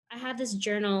I have this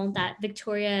journal that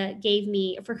Victoria gave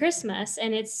me for Christmas,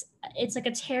 and it's like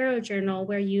a tarot journal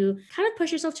where you kind of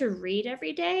push yourself to read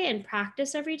every day and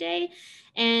practice every day.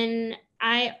 And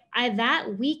I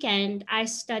that weekend I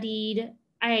studied,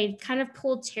 I kind of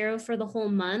pulled tarot for the whole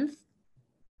month.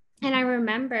 And I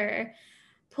remember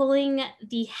pulling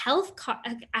the health card.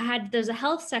 There's a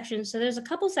health section, so there's a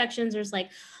couple sections. There's like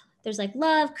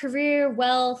love, career,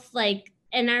 wealth, like,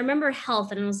 and I remember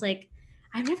health, and I was like,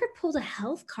 I've never pulled a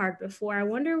health card before. I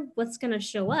wonder what's gonna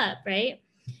show up, right?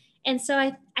 And so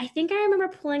I think I remember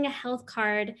pulling a health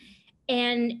card,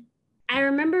 and I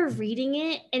remember reading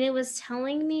it, and it was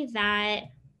telling me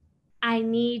that I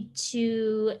need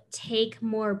to take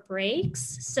more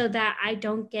breaks so that I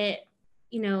don't get,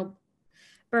 you know,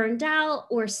 burned out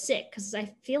or sick. Because I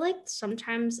feel like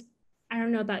sometimes, I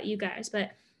don't know about you guys,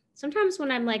 but sometimes when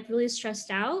I'm like really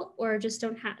stressed out or just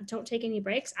don't take any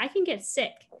breaks, I can get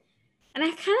sick. And I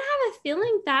kind of have a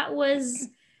feeling that was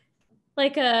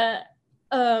like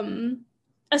um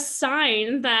a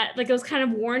sign that, like, it was kind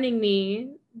of warning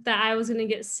me that I was going to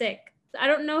get sick. I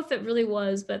don't know if it really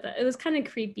was, but it was kind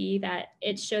of creepy that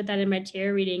it showed that in my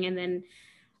tarot reading, and then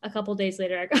a couple days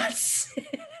later I got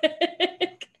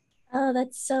sick. Oh,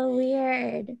 that's so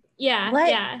weird. Yeah, What?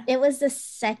 yeah. It was the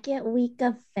second week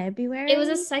of It was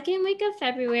a February? second week of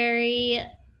February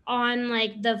on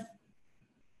like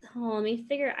let me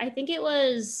figure. I think it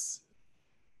was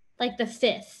like the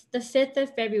 5th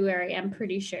of February, I'm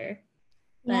pretty sure.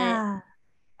 But Yeah.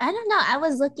 I don't know. I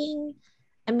was looking,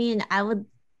 I mean, I would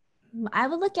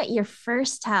look at your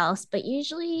first house, but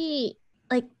usually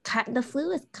like the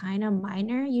flu is kind of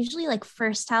minor. Usually like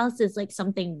first house is like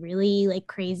something really like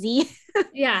crazy.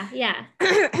 yeah, yeah.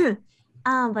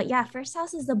 But yeah, first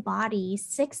house is the body.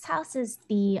 Sixth house is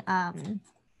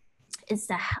is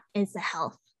the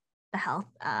health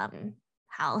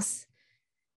house.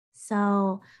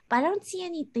 So, but I don't see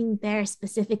anything there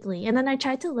specifically. And then I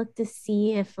tried to look to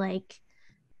see if like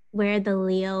where the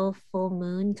Leo full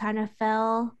moon kind of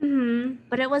fell, Hmm.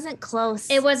 but it wasn't It close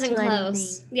wasn't to anything.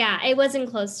 close. Yeah, it wasn't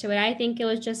close to it. I think it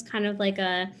was just kind of like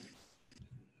I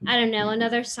don't know,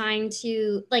 another sign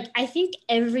to, like, I think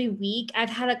every week I've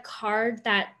had a card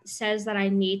that says that I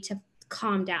need to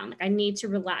calm down. Like, I need to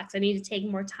relax. I need to take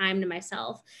more time to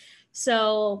myself.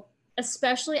 So,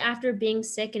 especially after being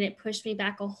sick and it pushed me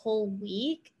back a whole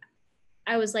week,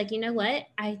 I was like, you know what?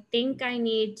 I think I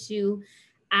need to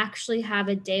actually have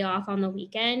a day off on the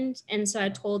weekend. And so I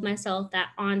told myself that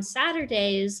on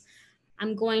Saturdays,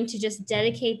 I'm going to just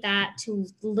dedicate that to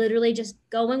literally just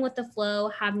going with the flow,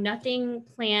 have nothing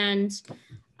planned,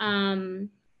 um,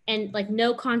 and like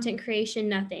no content creation,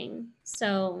 nothing.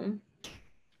 So,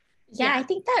 Yeah, I yeah.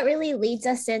 think that really leads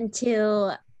us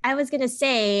into, I was gonna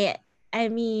say, I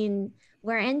mean,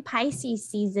 we're in Pisces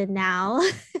season now.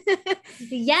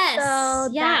 Yes.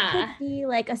 So that could Yeah. be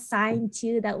like a sign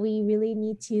too that we really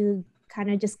need to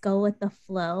kind of just go with the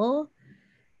flow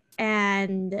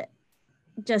and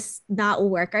just not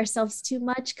work ourselves too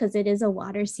much because it is a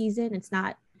water season. It's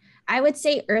not, I would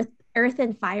say earth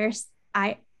and fire,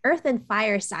 earth and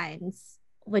fire signs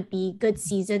would be good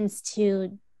seasons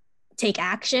to take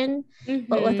action.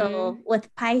 But Mm-hmm.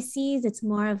 with Pisces, it's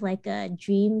more of like a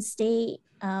dream state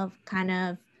of kind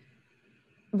of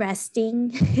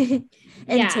resting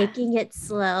and Yeah. taking it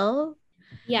slow.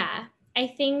 Yeah. I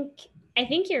think I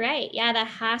think you're right. Yeah, that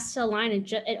has to align.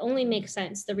 It only makes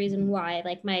sense, the reason why,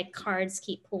 like, my cards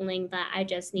keep pulling that I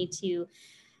just need to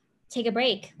take a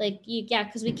break. Like, yeah,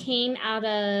 because we came out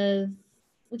of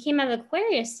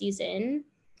Aquarius season,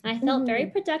 and I felt very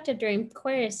Mhm. productive during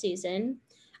Aquarius season.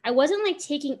 I wasn't like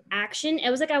taking action. It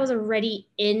was like I was already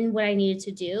in what I needed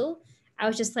to do. I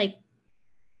was just like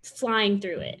flying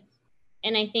through it.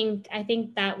 And I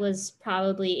think that was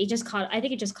probably, it just caught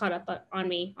up on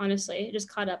me, honestly. It just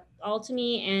caught up all to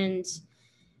me. And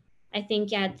I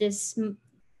think, yeah, this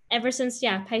ever since,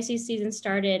 yeah, Pisces season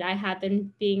started, I have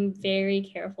been being very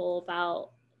careful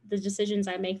about the decisions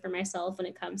I make for myself when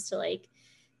it comes to like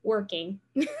working.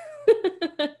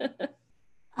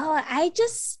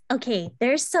 Oh, okay,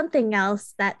 there's something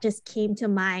else that just came to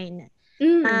mind.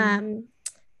 Mm, Um,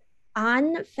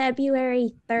 on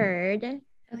February 3rd,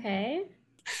 okay.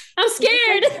 I'm this is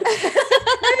scared. like,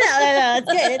 no,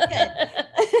 it's good, it's good.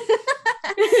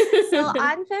 So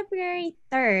on February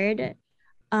 3rd,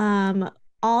 um,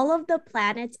 all of the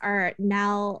planets are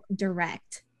now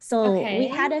direct. So we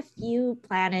had Okay. a few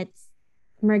planets,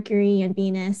 Mercury and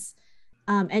Venus,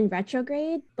 and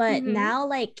retrograde, but Mm-hmm. now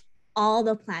like all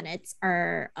the planets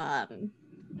are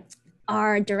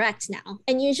direct now.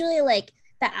 And usually like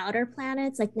the outer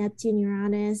planets like Neptune,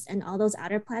 Uranus, and all those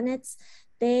outer planets,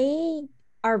 they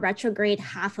are retrograde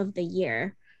half of the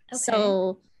year. Okay.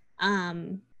 So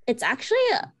it's actually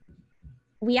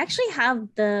we actually have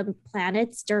the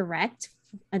planets direct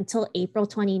until April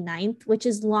 29th, which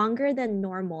is longer than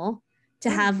normal to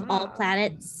Oh, have all wow.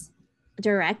 planets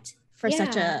direct for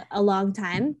such Yeah. a long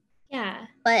time. Yeah.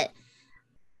 But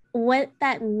what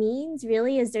that means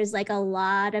really is there's like a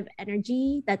lot of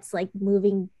energy that's like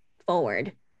moving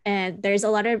forward, and there's a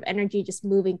lot of energy just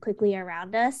moving quickly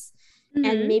around us. And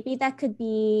Mm-hmm. maybe that could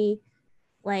be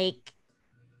like,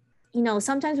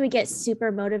 sometimes we get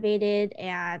super motivated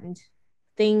and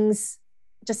things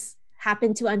just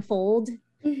happen to unfold.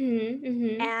 Mm-hmm.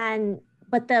 Mm-hmm. And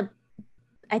but the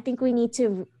I think we need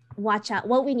to watch out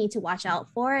what we need to watch out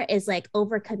for is like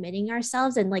overcommitting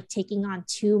ourselves and like taking on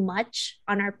too much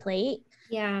on our plate.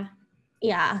 Yeah.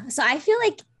 Yeah. So I feel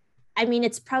like, I mean,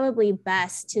 it's probably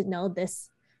best to know this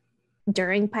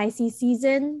during Pisces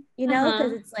season, because Uh-huh.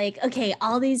 it's like, okay,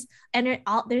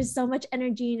 there's so much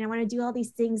energy and I want to do all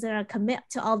these things and I commit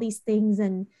to all these things.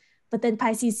 But then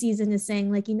Pisces season is saying,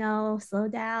 like, slow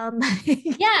down.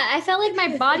 Yeah, I felt like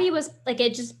my body was like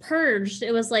it just purged.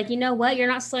 It was like, you know what? You're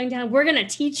not slowing down. We're gonna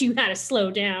teach you how to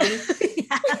slow down.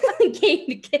 Yeah.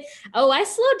 Oh, I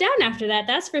slowed down after that.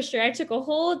 That's for sure. I took a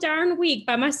whole darn week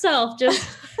by myself just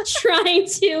trying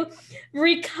to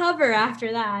recover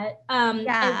after that.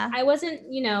 Yeah. I wasn't,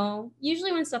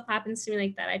 usually when stuff happens to me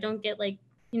like that, I don't get like,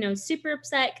 super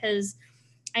upset because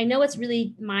I know it's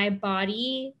really my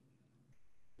body.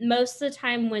 Most of the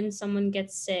time when someone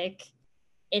gets sick,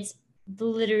 it's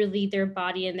literally their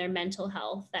body and their mental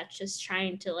health that's just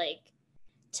trying to like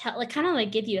tell, like, kind of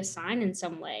like give you a sign in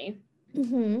some way.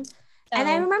 Mm-hmm. And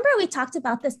I So, remember we talked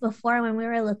about this before when we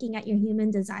were looking at your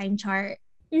human design chart.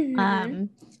 mm-hmm.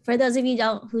 For those of you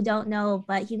who don't know,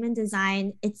 but human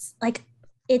design, it's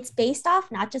based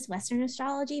off not just Western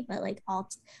astrology, but like all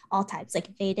types,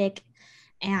 like Vedic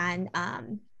and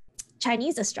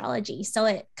Chinese astrology. So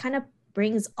it kind of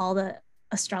brings all the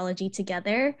astrology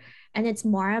together, and it's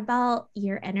more about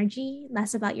your energy,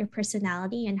 less about your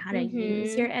personality and how to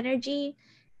use your Mm-hmm. energy.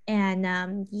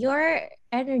 And your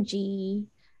energy,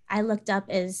 I looked up,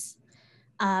 is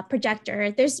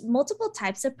projector. There's multiple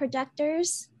types of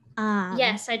projectors.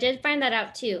 Yes, I did find that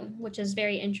out too, which is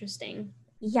very interesting.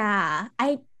 Yeah,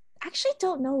 I actually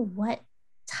don't know what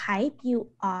type you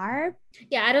are.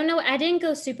 Yeah, I don't know. I didn't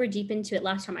go super deep into it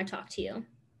last time I talked to you.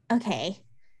 Okay,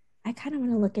 I kind of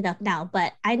want to look it up now,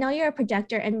 but I know you're a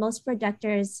projector, and most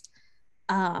projectors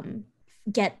um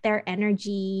get their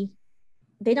energy.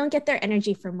 They don't get their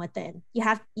energy from within.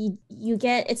 You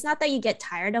get, it's not that you get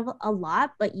tired of a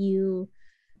lot, but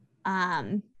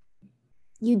um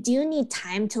you do need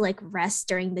time to like rest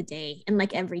during the day and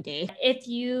like every day. If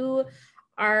you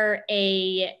are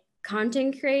a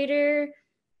content creator,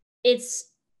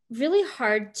 it's really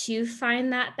hard to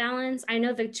find that balance. I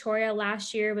know Victoria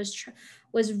last year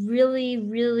was really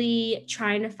really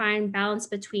trying to find balance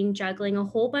between juggling a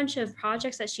whole bunch of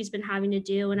projects that she's been having to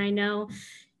do, and I know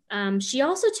she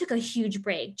also took a huge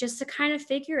break just to kind of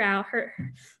figure out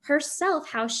herself,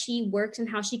 how she works and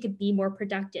how she could be more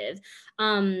productive,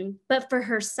 but for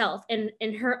herself and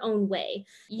in her own way.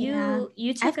 Yeah.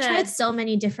 You took I've tried a so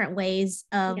many different ways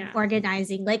of yeah.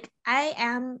 organizing. Like, I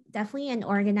am definitely an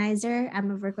organizer.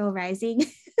 I'm a Virgo rising.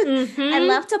 I Mm-hmm.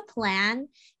 love to plan.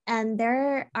 And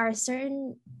there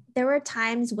were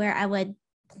times where I would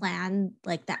plan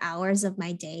like the hours of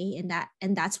my day,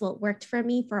 and that's what worked for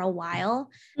me for a while.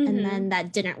 And Mm-hmm. then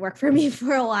that didn't work for me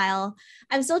for a while.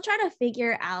 I'm still trying to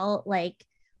figure out like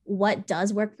what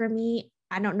does work for me.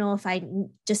 I don't know if I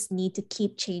just need to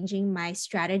keep changing my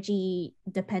strategy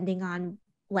depending on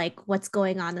like what's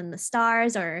going on in the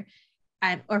stars, or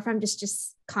if I'm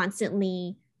just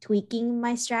constantly tweaking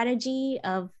my strategy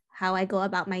of how I go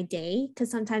about my day, because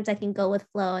sometimes I can go with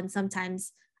flow and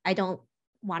sometimes I don't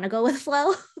want to go with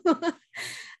flow.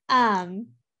 um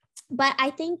but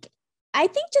I think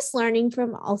just learning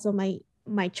from also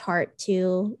my chart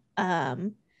too.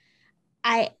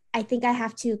 I think I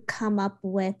have to come up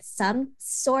with some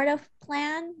sort of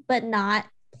plan, but not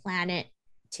plan it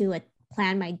to a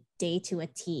plan my day to a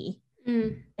T,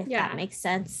 if that Yeah. makes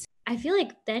sense. I feel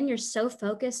like then you're so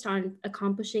focused on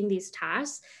accomplishing these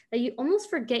tasks that you almost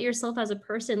forget yourself as a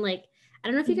person. Like, I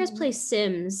don't know if you guys Mhm. play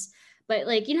Sims, but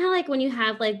like, you know how like when you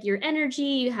have like your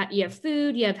energy, you have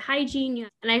food, you have hygiene,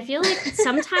 and I feel like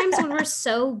sometimes when we're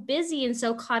so busy and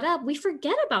so caught up, we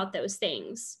forget about those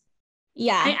things.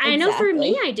 Yeah, I know for me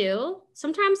exactly. I do.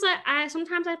 Sometimes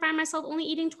I find myself only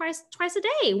eating twice a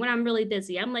day when I'm really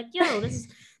busy. I'm like, yo, this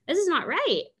is not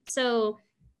right. So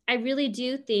I really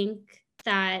do think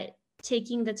that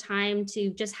taking the time to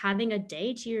just having a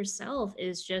day to yourself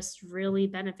is just really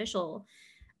beneficial.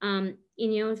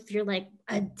 if you're like,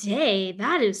 a day,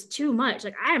 that is too much.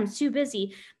 Like, I am too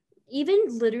busy. Even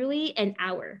literally an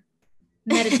hour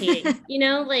meditating,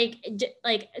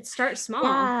 like start small.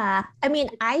 Yeah. I mean,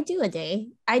 I do a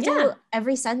day. I do Yeah.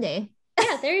 every Sunday.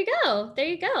 Yeah. There you go. There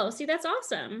you go. See, that's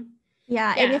awesome.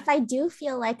 Yeah. And Yeah. if I do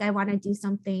feel like I want to do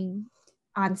something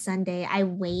on Sunday, I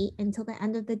wait until the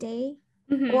end of the day.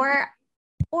 Mm-hmm.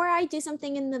 Or I do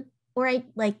something or I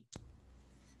like,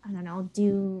 I don't know,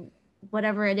 do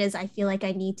whatever it is I feel like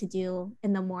I need to do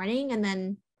in the morning and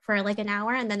then for like an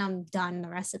hour and then I'm done the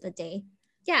rest of the day.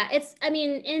 Yeah, I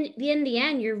mean, in the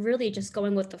end, you're really just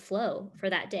going with the flow for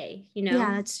that day,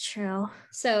 Yeah, that's true.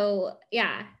 So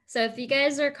yeah. So if you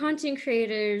guys are content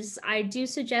creators, I do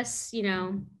suggest,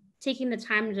 taking the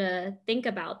time to think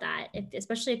about that,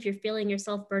 especially if you're feeling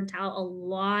yourself burnt out a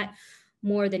lot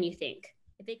more than you think.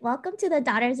 Welcome to the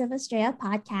Daughters of Estrella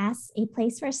podcast, a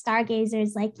place where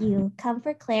stargazers like you come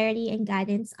for clarity and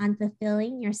guidance on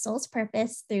fulfilling your soul's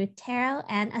purpose through tarot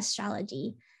and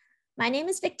astrology. My name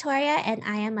is Victoria, and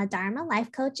I am a Dharma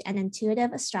life coach and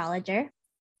intuitive astrologer.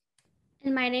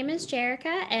 And my name is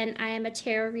Jerica, and I am a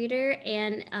tarot reader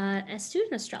and a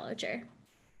student astrologer.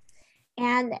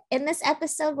 And in this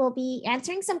episode, we'll be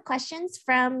answering some questions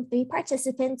from 3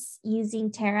 participants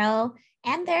using tarot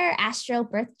and their astral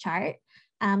birth chart.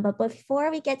 But before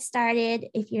we get started,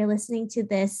 if you're listening to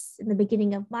this in the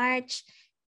beginning of March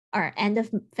or end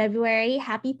of February,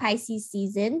 happy Pisces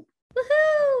season.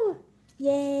 Woohoo!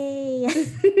 Yay!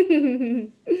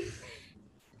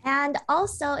 And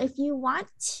also, if you want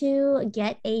to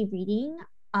get a reading,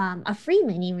 a free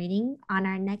mini reading on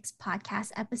our next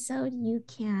podcast episode, you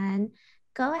can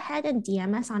go ahead and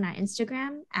DM us on our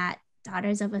Instagram at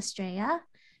Daughters of Estrella.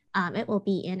 It will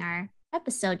be in our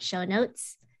episode show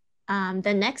notes.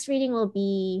 The next reading will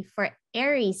be for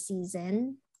Aries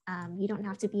season. You don't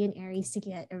have to be an Aries to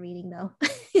get a reading, though.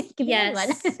 It can be anyone.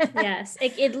 Yes.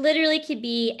 It literally could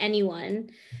be anyone.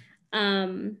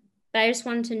 But I just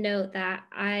wanted to note that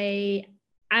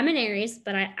I'm an Aries,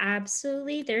 but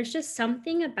there's just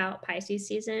something about Pisces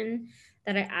season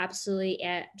that I absolutely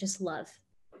just love.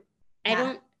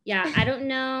 Yeah. I don't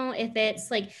know if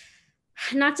it's like,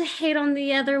 not to hate on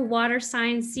the other water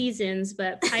sign seasons,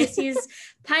 but Pisces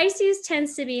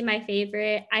tends to be my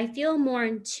favorite. I feel more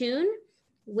in tune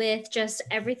with just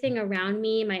everything around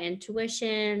me, my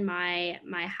intuition, my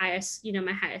highest,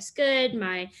 my highest good,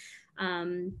 my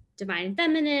divine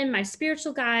feminine, my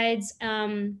spiritual guides.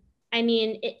 I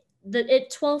mean,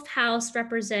 12th house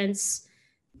represents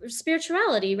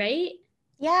spirituality, right?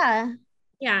 Yeah.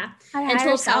 Yeah. Our And higher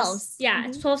 12th house. selves. Yeah.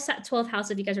 Mhm. 12th house,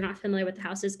 if you guys are not familiar with the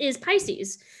houses, is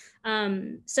Pisces.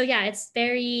 So yeah, it's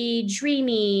very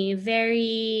dreamy,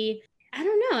 very, I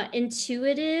don't know,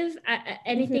 intuitive,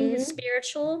 anything Mhm.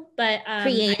 spiritual, but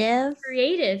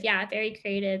Creative. Yeah, very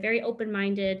creative, very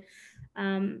open-minded.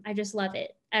 I just love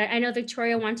it. I know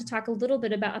Victoria wanted to talk a little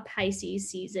bit about a Pisces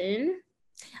season.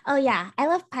 Oh yeah, I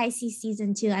love Pisces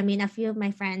season too. I mean, a few of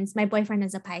my friends, my boyfriend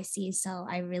is a Pisces, so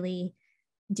I really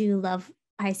do love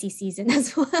Pisces season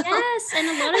as well. Yes, and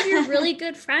a lot of your really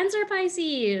good friends are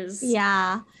Pisces.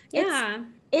 Yeah. Yeah.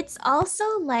 It's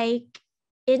also like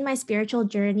in my spiritual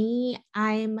journey,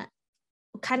 I'm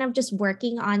kind of just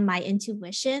working on my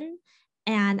intuition.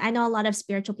 And I know a lot of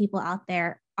spiritual people out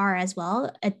there are as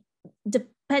well.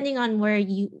 Depending on where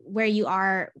you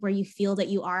are, where you feel that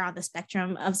you are on the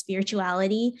spectrum of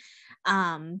spirituality,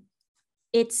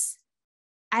 it's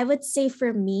I would say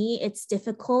for me, it's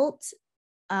difficult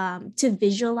to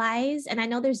visualize. And I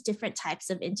know there's different types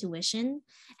of intuition.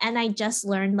 And I just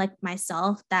learned, like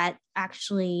myself, that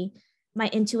actually my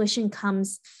intuition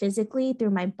comes physically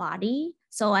through my body.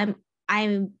 So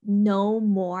I know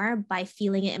more by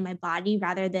feeling it in my body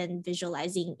rather than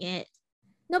visualizing it.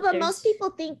 No, but most people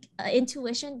think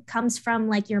intuition comes from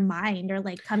like your mind or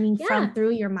like coming from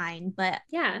through your mind. But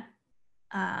yeah,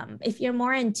 if you're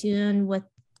more in tune with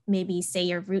maybe say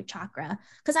your root chakra,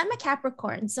 because I'm a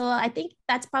Capricorn, so I think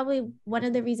that's probably one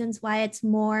of the reasons why it's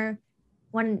more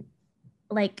when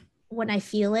I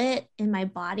feel it in my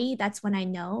body, that's when I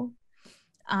know,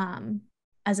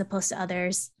 as opposed to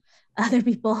other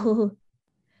people who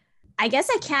I guess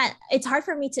I can't, it's hard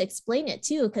for me to explain it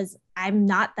too, because I'm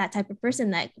not that type of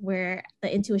person that where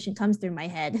the intuition comes through my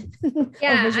head or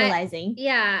visualizing.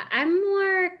 I'm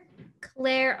more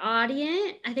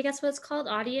clairaudient. I think that's what it's called,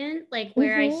 audient, like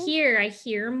where I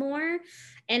hear more.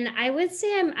 And I would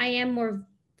say I am more,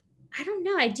 I don't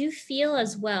know, I do feel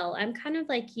as well. I'm kind of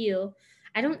like you.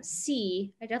 I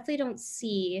definitely don't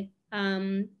see.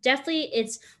 Definitely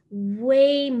it's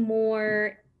way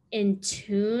more in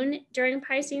tune during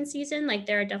Pisces season. Like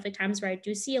there are definitely times where I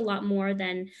do see a lot more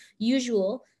than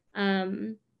usual.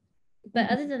 But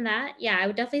other than that, yeah, I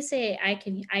would definitely say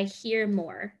I hear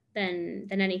more than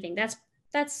anything.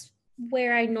 That's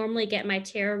where I normally get my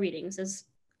tarot readings, is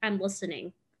I'm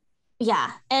listening.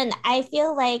 Yeah. And I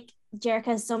feel like Jerica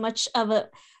is so much of a,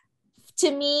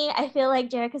 to me, I feel like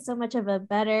Jerica is so much of a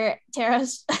better tarot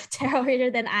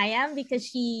reader than I am, because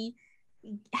she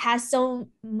has so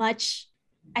much.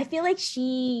 I feel like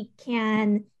she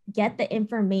can get the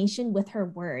information with her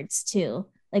words too.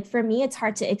 Like for me, it's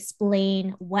hard to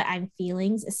explain what I'm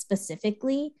feeling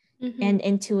specifically Mm-hmm. and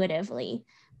intuitively.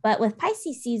 But with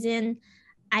Pisces season,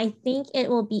 I think it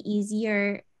will be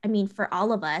easier. I mean, for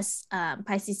all of us,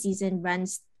 Pisces season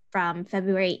runs from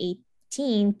February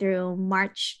 18th through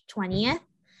March 20th.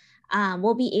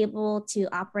 We'll be able to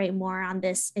operate more on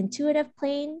this intuitive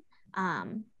plane.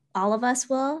 All of us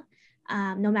will,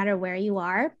 no matter where you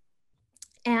are,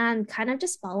 and kind of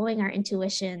just following our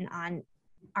intuition on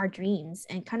our dreams,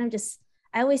 and kind of just,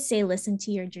 I always say, listen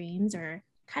to your dreams, or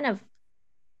kind of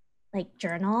like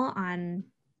journal on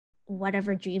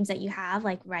whatever dreams that you have,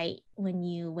 like right when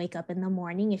you wake up in the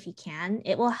morning, if you can.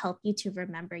 It will help you to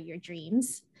remember your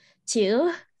dreams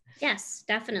too. Yes,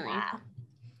 definitely. Yeah.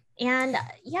 And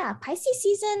yeah, Pisces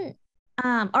season,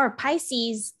 or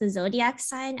Pisces, the zodiac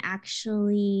sign,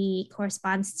 actually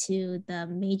corresponds to the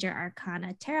major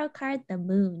arcana tarot card, the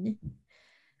moon.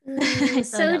 Ooh, So I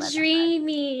so know that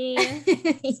dreamy.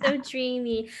 yeah. So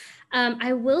dreamy.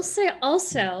 I will say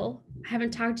also, I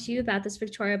haven't talked to you about this,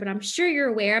 Victoria, but I'm sure you're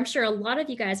aware. I'm sure a lot of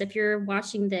you guys, if you're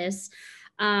watching this,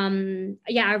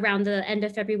 yeah, around the end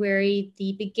of February,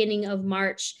 the beginning of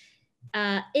March,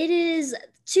 it is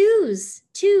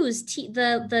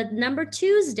the number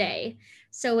Tuesday.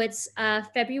 So it's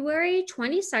February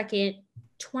 22nd,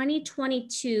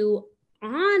 2022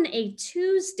 on a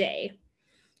Tuesday.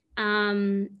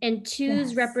 And twos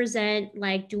Yes. represent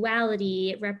like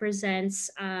duality. It represents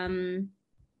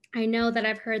I know that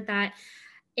I've heard that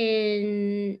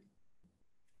in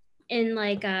in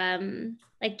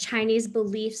like Chinese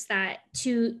beliefs, that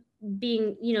two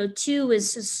being, two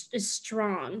is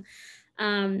strong.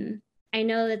 um I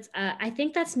know that's I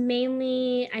think that's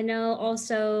mainly, I know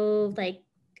also like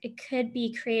it could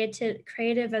be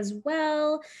creative as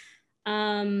well.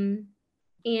 um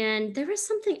and there was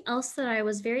something else that I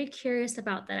was very curious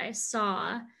about that I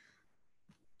saw.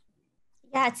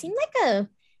 Yeah, it seemed like a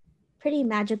pretty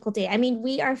magical day. I mean,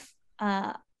 we are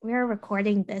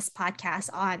recording this podcast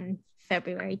on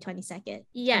February 22nd,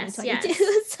 Yes, 2022.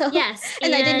 yes, So, yes.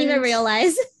 and I didn't even And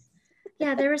realize.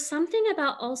 yeah, there was something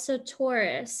about also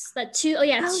Taurus. That two, oh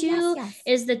yeah, Oh, yes, two yes.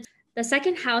 is the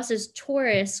second house is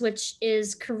Taurus, which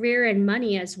is career and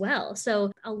money as well.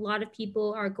 So a lot of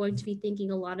people are going to be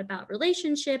thinking a lot about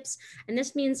relationships, and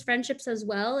this means friendships as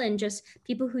well, and just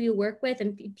people who you work with,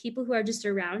 and people who are just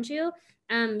around you.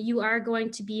 You are going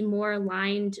to be more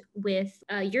aligned with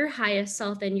your highest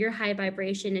self and your high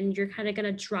vibration, and you're kind of going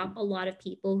to drop a lot of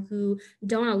people who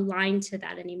don't align to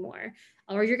that anymore,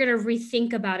 or you're going to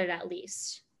rethink about it at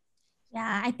least.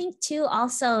 Yeah, I think too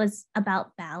also is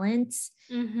about balance,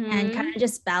 and kind Mm-hmm. of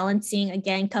just balancing,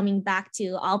 again, coming back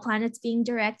to all planets being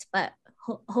direct, but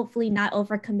hopefully not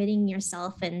overcommitting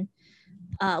yourself, and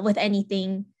with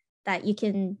anything, that you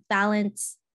can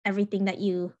balance everything that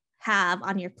you have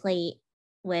on your plate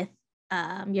with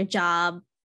your job,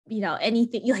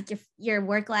 anything, like your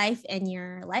work life and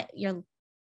your life,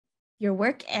 your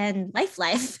work and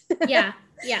life. Yeah,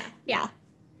 yeah, yeah. Yeah,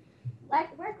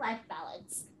 like work life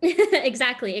balance.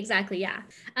 Exactly, yeah.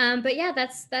 But yeah,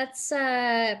 that's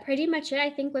pretty much it, I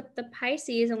think, with the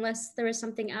Pisces, unless there was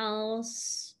something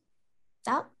else.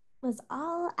 That was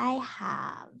all I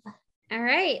have. All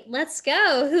right, let's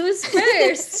go. Who's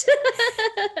first?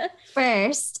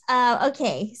 First,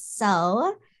 okay,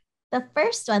 so the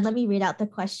first one, let me read out the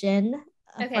question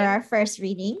for Okay. our first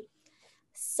reading.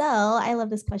 So I love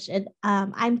this question.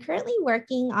 I'm currently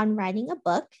working on writing a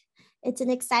book. It's an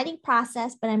exciting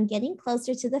process, but I'm getting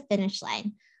closer to the finish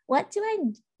line. What do I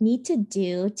need to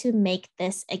do to make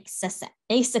this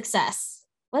a success?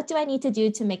 What do I need to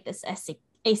do to make this a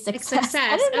Like success? I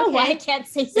success. don't know why I Okay. can't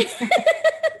say success.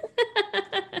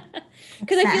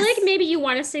 Because I feel like Success. maybe you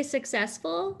want to say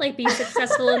successful, like be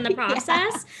successful in the Yeah.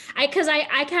 process. I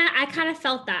kind of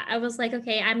felt that. I was like,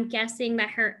 okay, I'm guessing that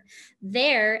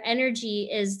their energy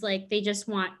is like they just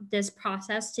want this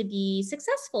process to be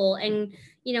successful, and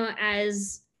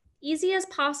as easy as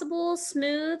possible,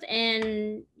 smooth,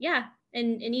 and yeah,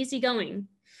 and easy going.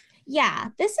 Yeah,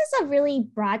 this is a really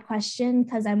broad question,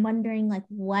 because I'm wondering like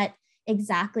what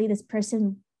exactly this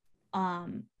person,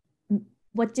 um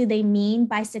what do they mean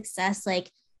by success?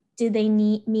 Like, do they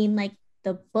mean like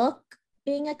the book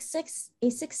being a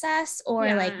success,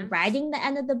 or like Yeah. writing the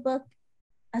end of the book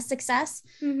a success.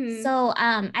 Mm-hmm. So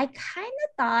I kind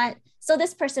of thought, so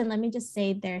this person, let me just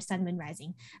say their sun, moon,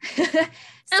 rising. Oh,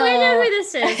 I know So who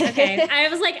this is. Okay. I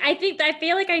was like, I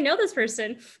feel like I know this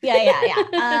person.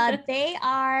 yeah. They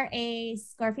are a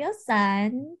Scorpio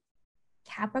sun,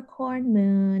 Capricorn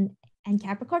moon, and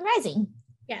Capricorn rising.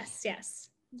 Yes, yes.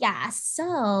 Yeah.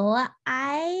 So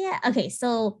I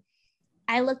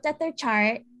looked at their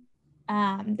chart.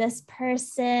 This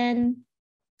person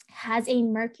has a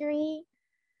Mercury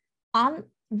on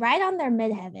right on their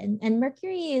midheaven, and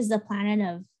Mercury is the planet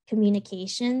of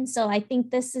communication. So I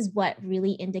think this is what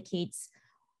really indicates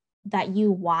that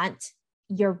you want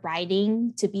your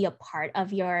writing to be a part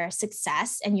of your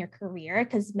success and your career,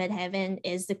 because midheaven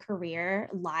is the career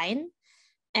line,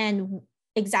 and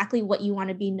exactly what you want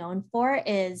to be known for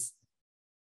is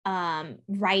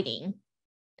writing.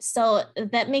 So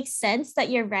that makes sense that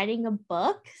you're writing a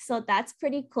book. So that's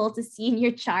pretty cool to see in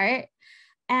your chart.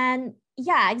 And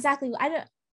yeah, exactly.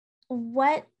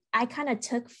 What I kind of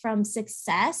took from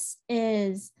success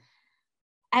is,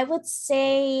 I would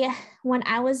say, when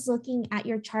I was looking at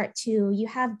your chart too, you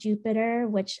have Jupiter,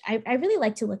 which I really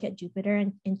like to look at Jupiter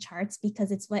in charts,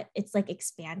 because it's like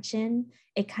expansion.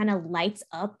 It kind of lights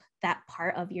up that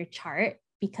part of your chart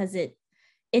because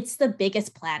it's the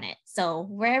biggest planet. So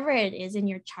wherever it is in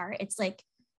your chart, it's like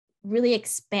really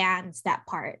expands that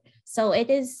part. So it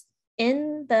is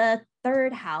in the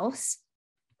third house,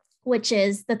 which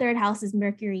is the third house is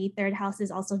Mercury. Third house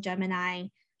is also Gemini,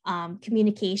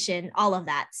 communication, all of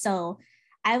that. So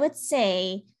I would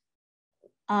say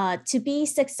to be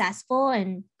successful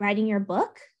in writing your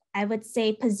book, I would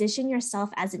say position yourself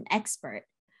as an expert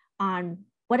on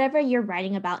whatever you're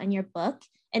writing about in your book,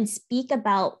 and speak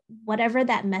about whatever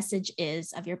that message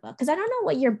is of your book. Because I don't know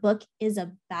what your book is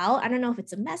about. I don't know if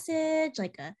it's a message,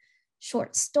 like a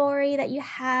short story that you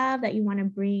have that you want to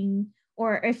bring,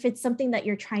 or if it's something that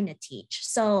you're trying to teach.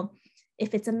 So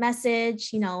if it's a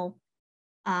message,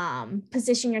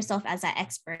 position yourself as an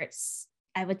expert,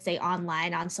 I would say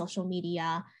online on social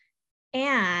media.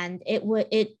 And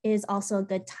it is also a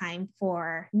good time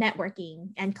for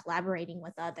networking and collaborating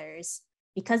with others,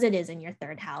 because it is in your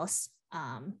third house.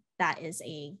 That is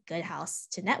a good house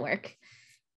to network.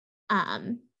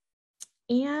 And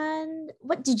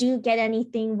what, did you get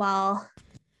anything while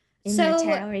in your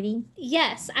tarot reading?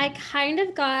 Yes, I kind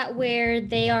of got where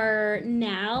they are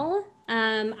now.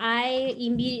 I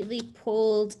immediately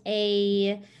pulled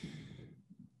a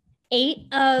Eight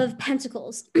of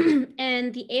Pentacles.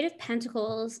 And the Eight of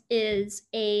Pentacles is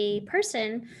a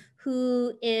person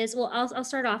who is, well, I'll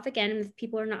start off again if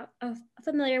people are not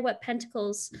familiar what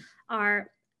Pentacles are.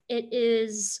 It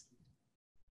is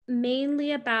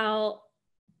mainly about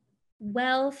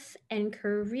wealth and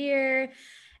career,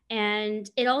 and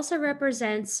it also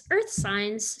represents earth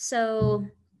signs. So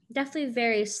definitely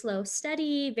very slow,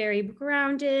 steady, very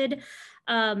grounded.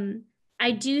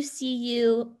 I do see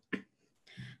you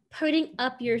putting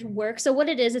up your work. So what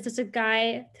it is it's a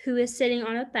guy who is sitting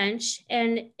on a bench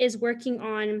and is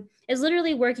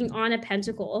literally working on a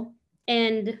pentacle.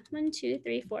 And 1, 2,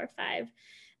 3, 4, 5.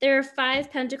 There are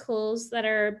 5 pentacles that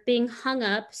are being hung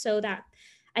up so that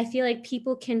I feel like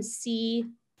people can see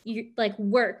you, like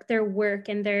their work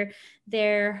and their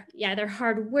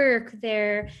hard work,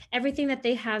 their everything that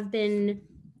they have been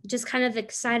just kind of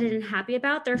excited and happy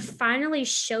about. They're finally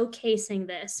showcasing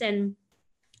this. And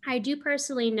I do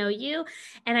personally know you,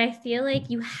 and I feel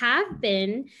like you have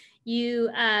been.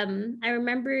 I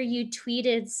remember you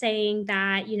tweeted saying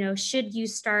that, should you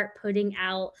start putting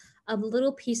out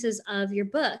little pieces of your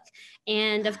book?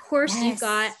 And of course, Yes.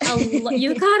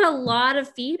 you got a lot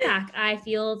of feedback. I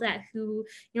feel that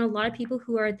a lot of people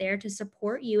who are there to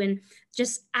support you and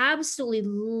just absolutely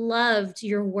loved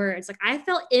your words. Like, I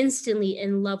felt instantly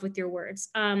in love with your words.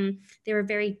 They were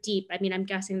very deep. I mean, I'm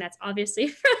guessing that's obviously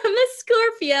from a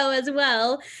Scorpio as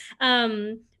well.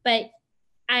 But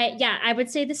I would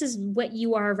say this is what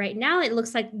you are right now. It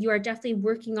looks like you are definitely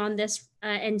working on this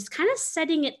and kind of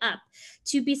setting it up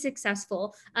to be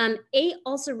successful. 8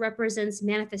 also represents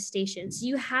manifestations.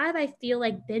 You have, I feel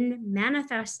like, been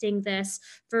manifesting this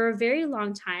for a very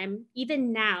long time,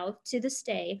 even now to this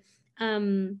day.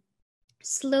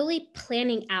 Slowly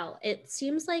planning out. It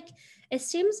seems like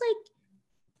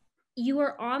you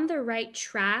are on the right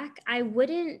track. I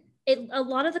wouldn't it A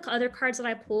lot of the other cards that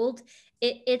I pulled,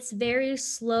 it's very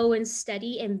slow and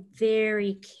steady and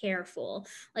very careful.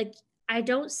 Like, I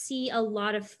don't see a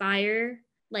lot of fire.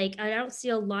 Like, I don't see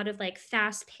a lot of like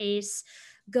fast pace,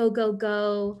 go go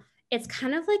go. It's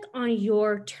kind of like on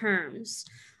your terms.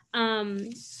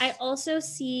 I also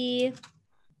see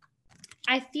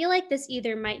I feel like this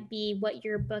either might be what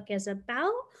your book is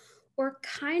about, or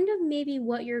kind of maybe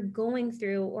what you're going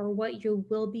through or what you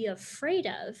will be afraid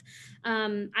of.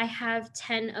 I have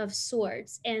 10 of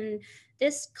swords, and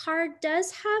this card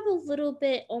does have a little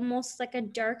bit almost like a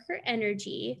darker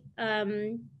energy.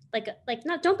 Like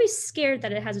not, don't be scared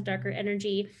that it has a darker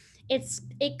energy.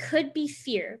 It could be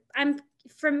fear. I'm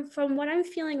from what I'm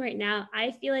feeling right now,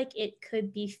 I feel like it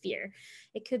could be fear.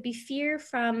 It could be fear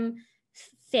from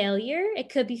failure. It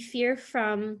could be fear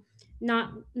from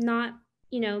not not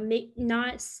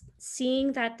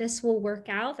seeing that this will work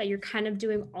out, that you're kind of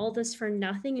doing all this for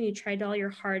nothing and you tried all your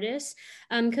hardest.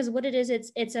 Because what it is,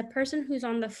 it's a person who's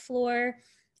on the floor,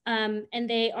 and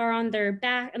they are on their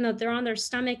back, no, they're on their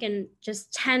stomach, and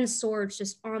just 10 swords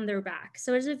just on their back.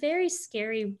 So it's a very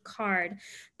scary card.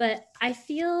 But I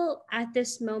feel at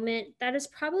this moment that is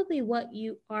probably what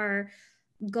you are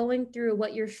going through,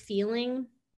 what you're feeling,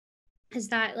 is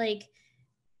that like,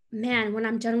 man, when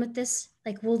I'm done with this,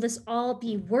 like, will this all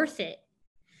be worth it?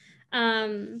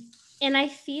 And I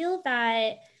feel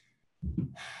that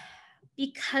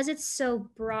because it's so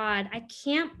broad, I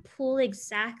can't pull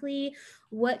exactly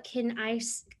what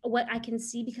I can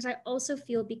see, because I also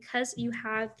feel, because you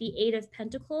have the 8 of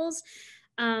Pentacles,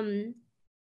 um,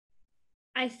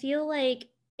 I feel like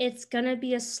it's gonna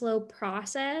be a slow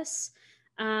process.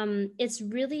 It's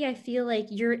really, I feel like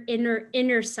your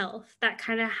inner self that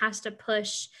kind of has to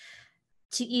push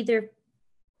to either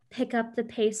pick up the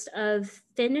pace of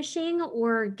finishing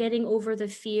or getting over the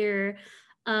fear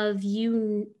of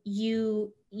you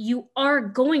are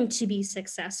going to be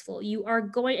successful. You are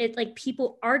going, it like,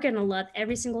 people are going to love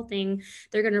every single thing.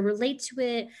 They're going to relate to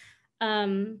it.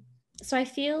 So I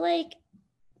feel like,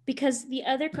 because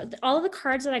all of the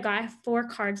cards that I got, I have 4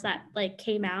 cards that like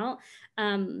came out.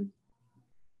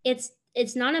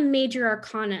 It's not a major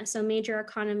arcana. So major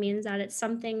arcana means that it's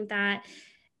something that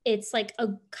it's like a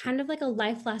kind of like a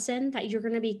life lesson that you're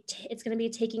going to be it's going to be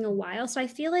taking a while. So I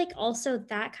feel like also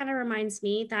that kind of reminds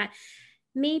me that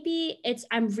maybe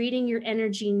I'm reading your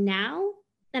energy now,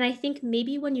 and I think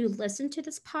maybe when you listen to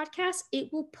this podcast,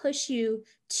 it will push you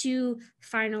to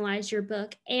finalize your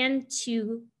book and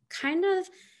to kind of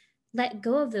let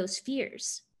go of those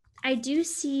fears. I do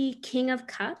see King of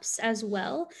Cups as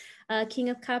well. King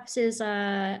of Cups is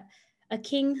a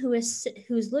king who's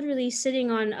literally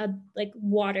sitting on a like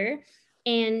water,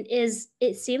 and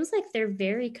it seems like they're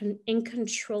very in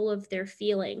control of their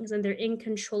feelings, and they're in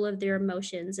control of their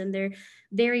emotions, and they're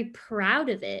very proud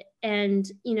of it. And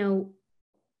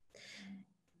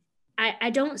I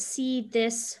don't see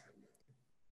this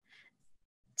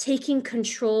taking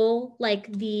control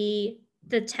like the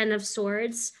 10 of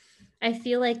swords. I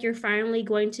feel like you're finally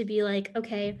going to be like,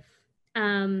 okay,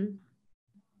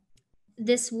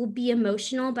 this will be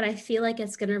emotional, but I feel like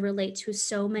it's going to relate to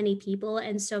so many people,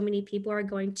 and so many people are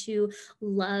going to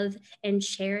love and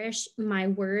cherish my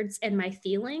words and my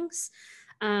feelings.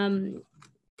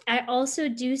 I also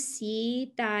do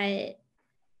see that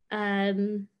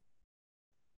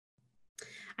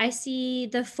I see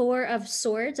the 4 of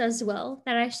swords as well,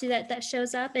 that I see that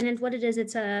shows up. And what it is,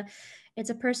 it's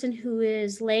a person who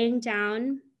is laying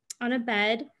down on a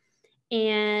bed.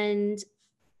 And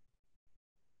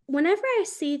whenever I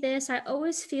see this, I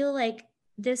always feel like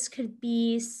this could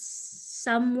be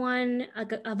someone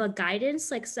of a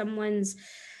guidance, like someone's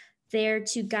there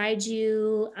to guide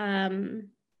you,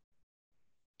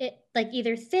 like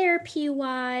either therapy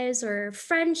wise or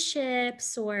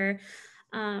friendships, or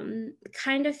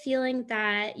kind of feeling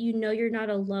that you're not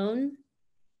alone.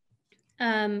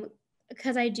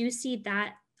 Because I do see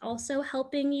that also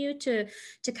helping you to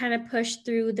kind of push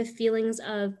through the feelings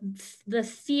of the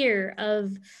fear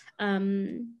of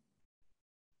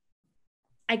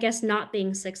I guess not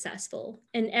being successful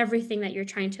in everything that you're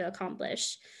trying to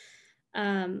accomplish.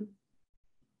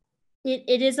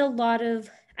 It is a lot of,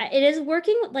 it is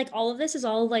working, like all of this is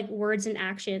all like words and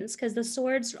actions, because the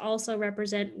swords also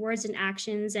represent words and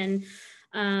actions, and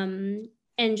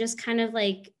just kind of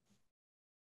like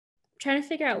trying to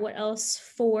figure out what else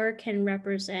 4 can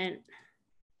represent.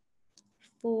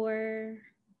 4,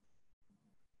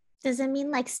 does it mean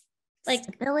like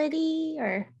stability,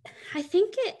 or I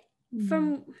think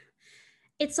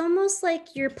it's almost like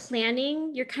you're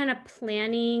kind of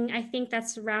planning. I think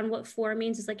that's around what 4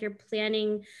 means, is like you're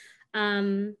planning.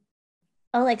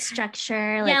 like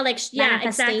structure, yeah, yeah,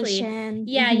 exactly.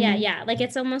 Yeah, Mm-hmm. yeah. Like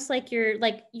it's almost like you're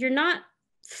not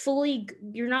fully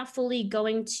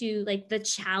going to like the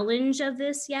challenge of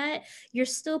this yet. You're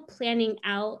still planning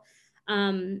out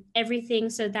everything,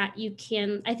 so that you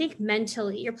can, I think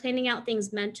mentally, you're planning out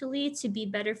things mentally to be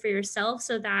better for yourself,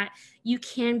 so that you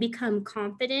can become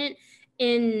confident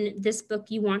in this book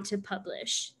you want to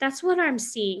publish. That's what I'm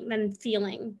seeing and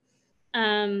feeling.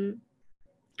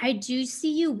 I do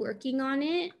see you working on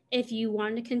it. If you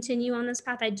want to continue on this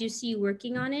path, I do see you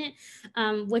working on it,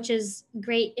 which is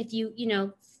great if you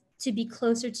know, to be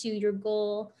closer to your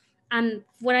goal.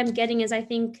 What I'm getting is I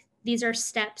think these are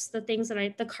steps,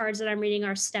 the cards that I'm reading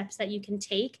are steps that you can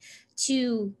take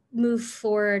to move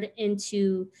forward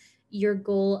into your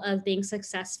goal of being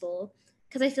successful.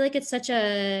 Because I feel like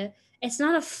it's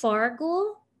not a far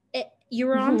goal.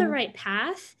 You're on the right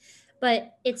path,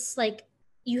 but it's like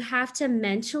you have to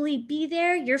mentally be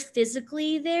there. You're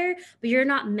physically there, but you're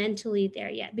not mentally there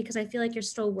yet because I feel like you're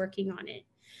still working on it.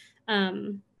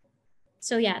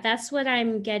 So yeah, that's what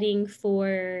I'm getting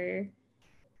for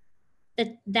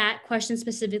that question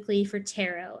specifically for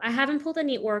tarot. I haven't pulled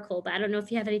any oracle, but I don't know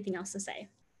if you have anything else to say.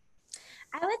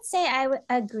 I would say I would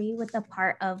agree with the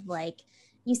part of like,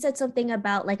 you said something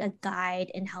about like a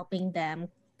guide and helping them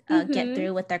get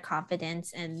through with their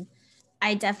confidence. And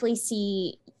I definitely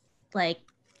see like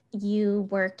you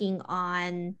working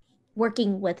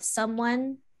with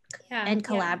someone and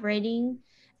collaborating.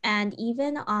 And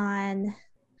even on,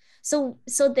 so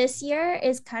this year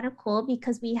is kind of cool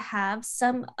because we have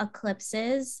some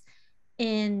eclipses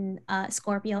in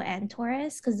Scorpio and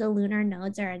Taurus because the lunar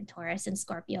nodes are in Taurus and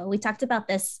Scorpio. We talked about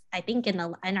this, I think, in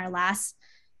our last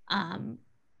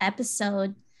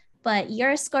episode. But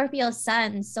you're a Scorpio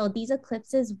sun, so these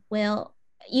eclipses will,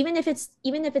 even if it's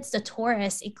the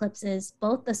Taurus eclipses,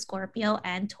 both the Scorpio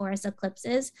and Taurus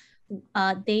eclipses,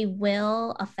 they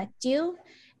will affect you.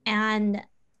 And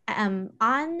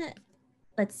on,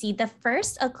 let's see, the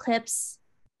first eclipse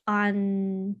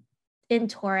on in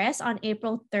Taurus on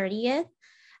April 30th,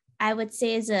 I would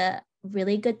say is a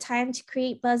really good time to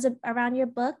create buzz around your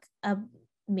book.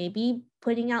 Maybe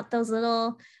putting out those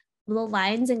little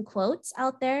lines and quotes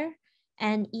out there.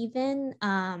 And even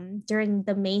during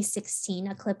the May 16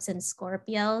 eclipse in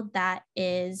Scorpio, that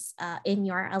is in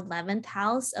your 11th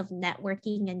house of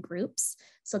networking and groups.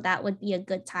 So that would be a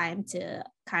good time to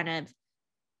kind of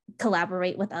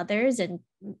collaborate with others and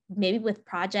maybe with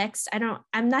projects.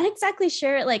 I'm not exactly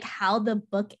sure like how the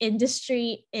book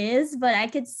industry is, but I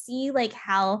could see like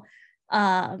how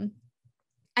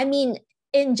I mean,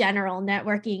 in general,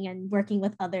 networking and working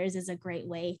with others is a great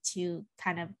way to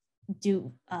kind of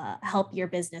do help your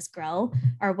business grow,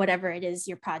 or whatever it is,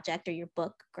 your project or your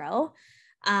book grow.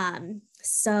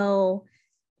 So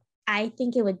I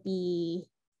think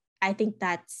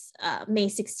that's May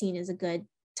 16 is a good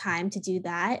time to do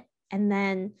that. And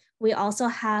then we also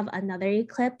have another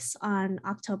eclipse on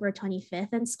October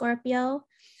 25th in Scorpio.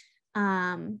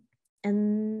 And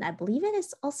I believe it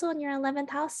is also in your 11th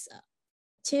house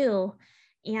too.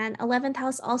 And 11th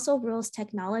house also rules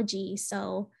technology.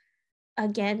 So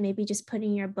again, maybe just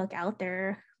putting your book out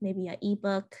there, maybe an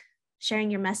ebook,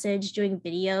 sharing your message, doing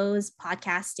videos,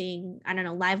 podcasting, I don't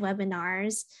know, live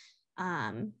webinars,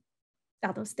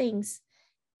 all those things.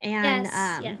 And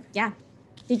yeah.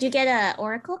 Did you get an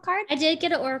oracle card? I did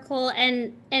get an oracle,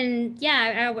 and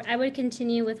yeah, I would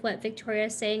continue with what Victoria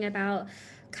is saying about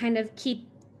kind of keep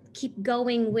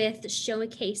going with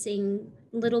showcasing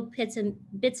little bits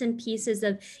and pieces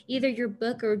of either your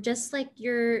book or just like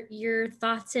your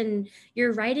thoughts and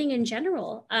your writing in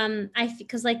general.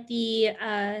 Because like the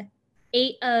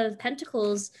 8 of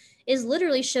Pentacles is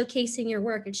literally showcasing your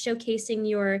work. It's showcasing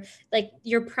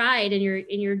your pride and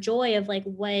your joy of like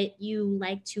what you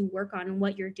like to work on and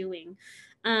what you're doing.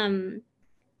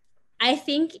 I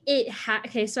think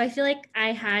okay, so I feel like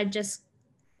I had just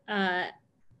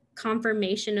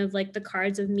confirmation of like the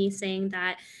cards of me saying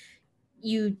that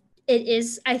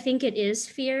I think it is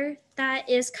fear that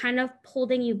is kind of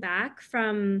holding you back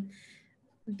from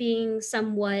being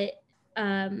somewhat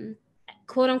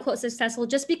quote unquote successful,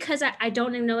 just because I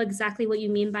don't know exactly what you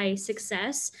mean by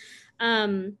success.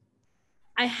 I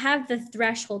have the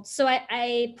threshold. So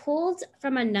I pulled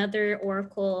from another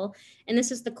oracle, and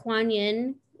this is the Kuan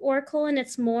Yin oracle, and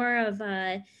it's more of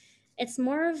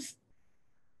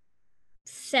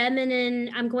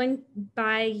feminine. I'm going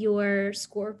by your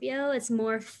Scorpio. It's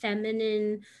more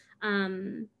feminine,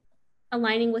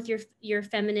 aligning with your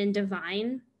feminine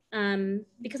divine.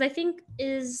 Because I think,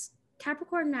 is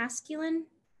Capricorn masculine?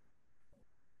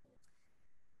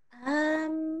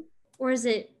 Or is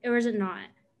it not?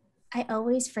 I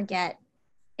always forget.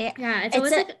 Yeah,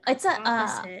 it's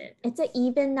an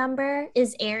even number.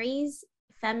 Is Aries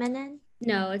feminine?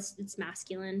 No, it's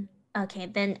masculine. Okay,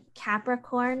 then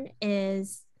Capricorn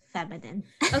is feminine.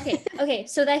 Okay.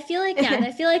 So I feel like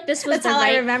this was That's how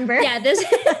I remember. Yeah, this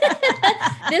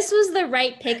this was the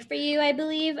right pick for you, I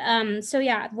believe. So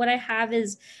yeah, what I have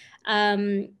is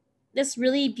this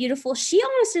really beautiful, she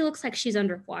honestly looks like she's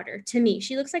underwater to me.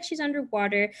 She looks like she's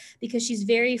underwater because she's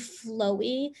very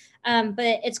flowy.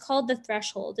 But it's called The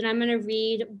Threshold. And I'm going to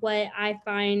read what I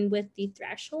find with The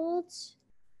Threshold.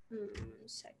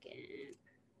 Second.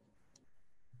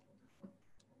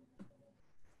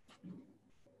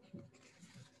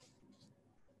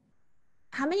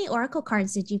 How many oracle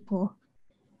cards did you pull?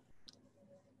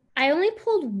 I only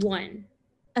pulled one.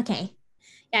 Okay.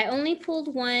 Yeah, I only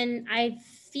pulled one. I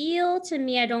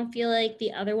don't feel like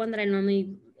the other one that I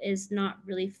normally is not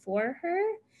really for her.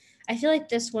 I feel like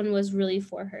this one was really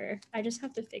for her. I just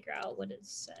have to figure out what it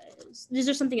says. Is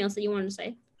there something else that you want to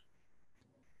say?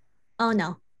 Oh,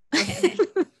 no. Okay.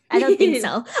 I don't think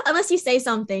so. Unless you say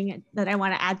something that I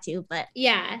want to add to, but.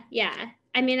 Yeah.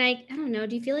 I mean, I don't know.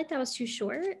 Do you feel like that was too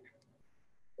short?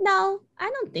 No, I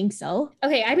don't think so.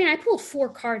 Okay, I mean, I pulled 4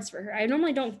 cards for her. I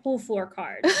normally don't pull 4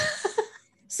 cards.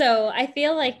 So I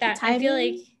feel like that. I feel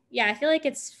like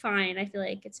it's fine.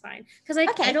 Because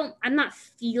I'm not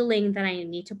feeling that I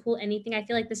need to pull anything. I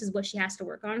feel like this is what she has to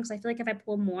work on, because I feel like if I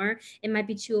pull more, it might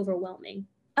be too overwhelming.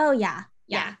 Oh, yeah.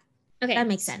 Okay. That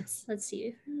makes sense. Let's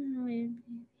see.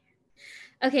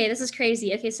 Okay, this is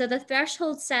crazy. Okay, so the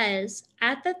threshold says,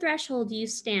 at the threshold you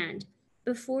stand.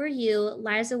 Before you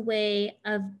lies a way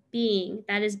of being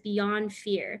that is beyond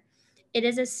fear. It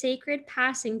is a sacred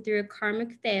passing through a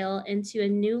karmic veil into a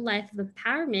new life of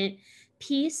empowerment,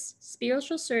 peace,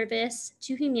 spiritual service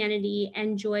to humanity,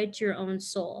 and joy to your own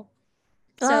soul.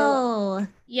 So,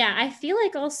 yeah, I feel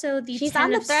like also she's on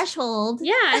the threshold.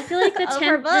 Yeah, I feel like the 10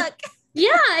 her book.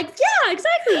 Yeah,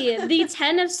 exactly. The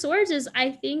 10 of Swords is, I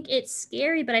think it's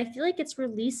scary, but I feel like it's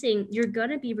you're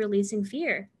going to be releasing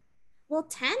fear. Well,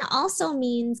 10 also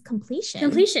means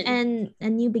completion and a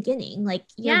new beginning. Like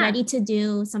you're ready to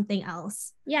do something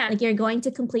else. Yeah. Like you're going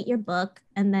to complete your book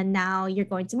and then now you're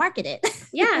going to market it.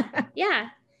 Yeah.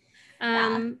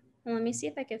 Well, let me see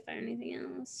if I can find anything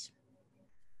else.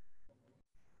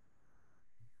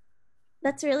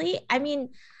 That's really, I mean,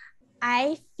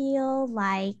 I feel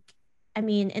like,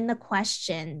 in the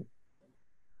question,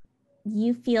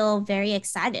 you feel very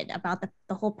excited about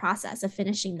the whole process of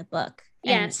finishing the book.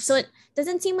 Yes. So it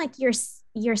doesn't seem like you're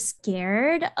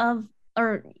scared of,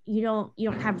 or you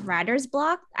don't have writer's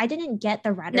block. I didn't get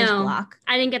the writer's block.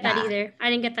 I didn't get that either.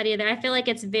 I feel like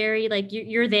it's very like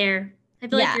you're there. I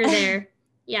feel like you're there.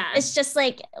 Yeah. It's just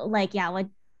like what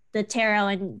the tarot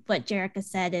and what Jerica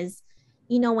said is,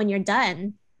 when you're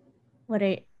done, what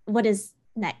is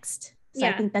next? So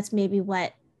I think that's maybe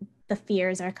what the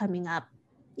fears are coming up.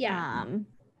 Yeah.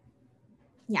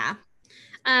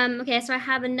 Okay, so I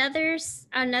have another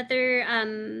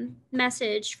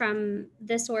message from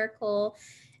this oracle.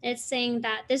 It's saying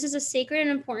that this is a sacred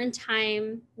and important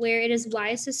time where it is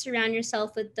wise to surround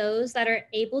yourself with those that are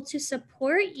able to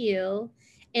support you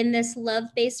in this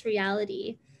love-based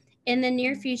reality. In the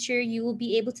near future, you will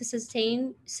be able to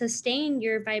sustain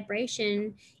your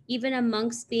vibration even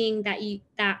amongst beings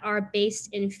that are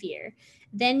based in fear.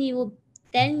 Then you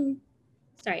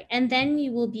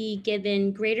will be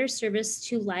given greater service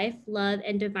to life, love,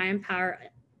 and divine power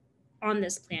on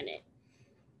this planet.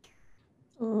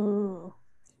 Ooh.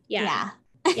 Yeah.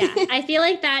 I feel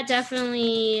like that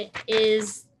definitely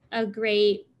is a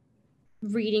great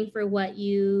reading for what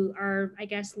you are, I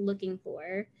guess, looking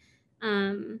for.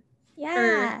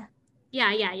 Yeah.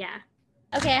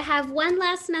 Okay, I have one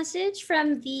last message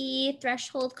from the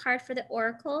Threshold card for the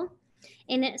Oracle,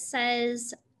 and it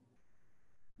says,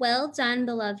 well done,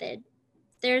 beloved.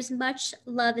 There's much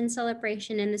love and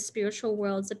celebration in the spiritual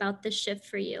worlds about this shift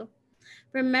for you.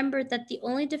 Remember that the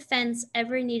only defense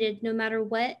ever needed, no matter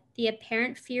what the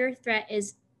apparent fear or threat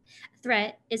is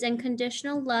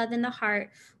unconditional love in the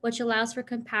heart, which allows for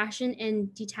compassion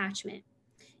and detachment.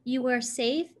 You are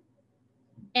safe,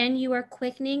 and you are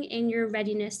quickening in your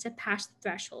readiness to pass the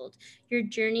threshold. Your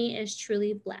journey is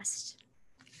truly blessed.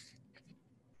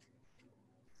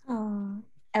 Oh,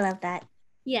 I love that.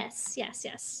 Yes.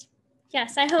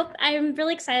 I'm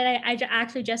really excited. I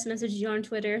actually just messaged you on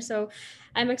Twitter, so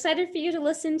I'm excited for you to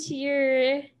listen to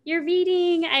your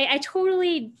reading. I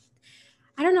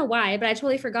don't know why, but I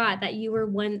totally forgot that you were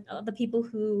one of the people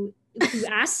who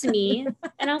asked me,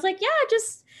 and I was like, yeah,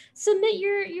 just submit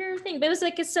your thing. But it was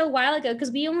like, it's so while ago,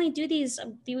 because we only do these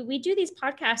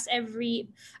podcasts every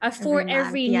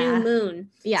new moon.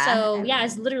 Yeah. So yeah,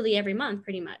 it's literally every month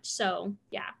pretty much. So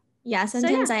yeah.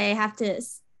 Sometimes I have to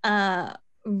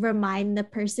remind the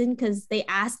person because they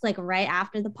ask like right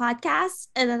after the podcast,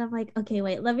 and then I'm like, okay,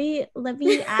 wait, let me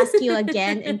ask you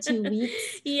again in 2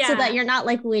 weeks, so that you're not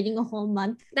like waiting a whole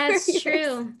month. That's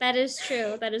true. That is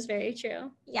true. That is very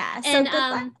true. Yeah. So and, good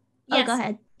luck. Yes. Go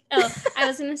ahead. Oh, I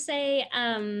was going to say,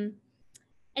 and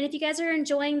if you guys are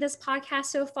enjoying this podcast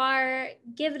so far,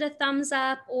 give it a thumbs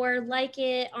up or like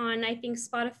it on, I think,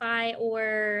 Spotify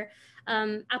or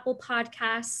Apple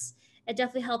Podcasts. It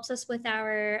definitely helps us with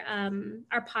our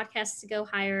podcasts to go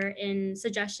higher in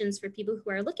suggestions for people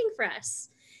who are looking for us,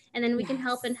 and then we can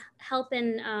help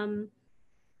and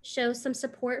show some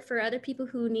support for other people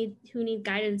who need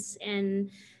guidance and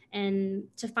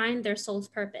to find their soul's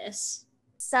purpose.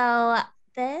 So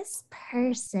this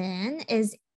person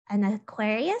is an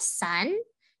Aquarius sun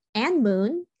and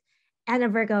moon and a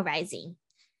Virgo rising.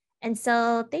 And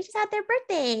so they just had their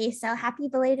birthday. So happy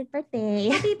belated birthday.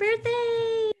 Happy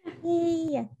birthday.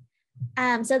 Yay.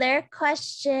 So their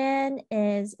question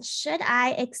is, should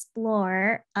I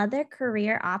explore other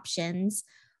career options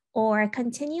or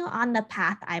continue on the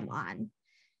path I'm on?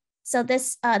 So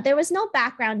this, there was no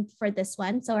background for this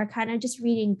one. So we're kind of just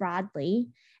reading broadly.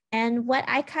 And what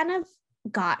I kind of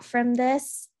got from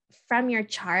this, from your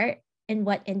chart, and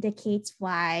what indicates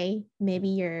why maybe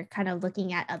you're kind of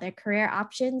looking at other career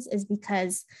options is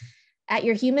because at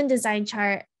your human design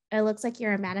chart, it looks like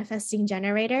you're a manifesting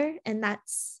generator. And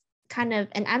that's kind of,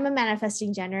 and I'm a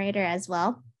manifesting generator as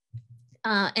well.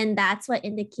 And that's what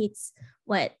indicates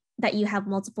that you have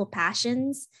multiple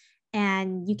passions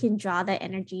and you can draw the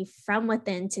energy from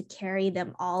within to carry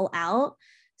them all out.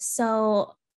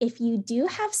 So if you do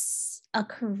have a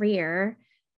career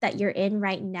that you're in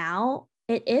right now,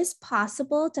 it is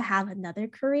possible to have another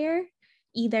career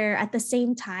either at the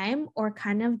same time or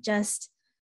kind of just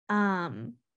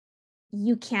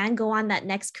you can go on that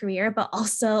next career, but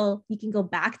also you can go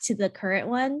back to the current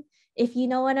one. If you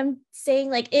know what I'm saying,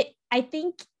 like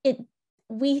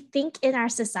we think in our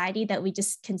society that we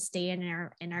just can stay in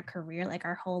our career like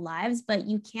our whole lives, but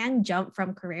you can jump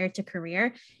from career to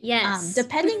career. Yes.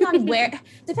 Depending on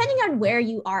where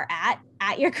you are at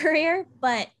your career,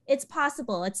 but it's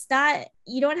possible. It's not,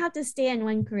 you don't have to stay in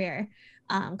one career.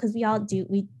 Because we all do,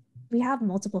 we have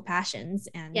multiple passions,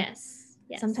 and yes.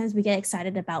 Sometimes we get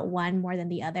excited about one more than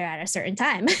the other at a certain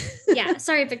time. Yeah.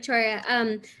 Sorry,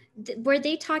 Victoria. Were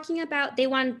they talking about, they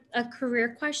want a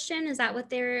career question? Is that what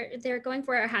they're going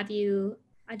for? Or have you,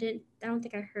 I don't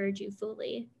think I heard you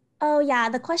fully. Oh yeah.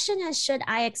 The question is, should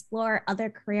I explore other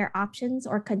career options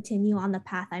or continue on the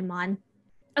path I'm on?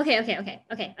 Okay.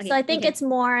 So I think it's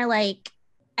more like,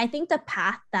 I think the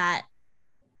path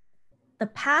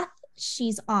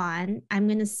she's on, I'm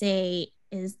going to say,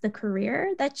 is the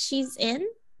career that she's in.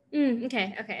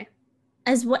 Okay.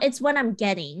 It's what I'm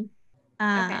getting.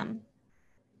 Okay.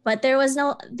 But there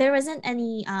wasn't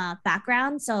any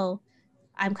background, so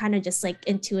I'm kind of just like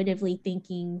intuitively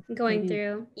thinking, going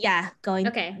through. Yeah,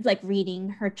 okay. Like reading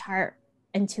her chart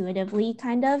intuitively,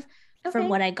 kind of from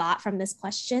what I got from this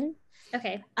question.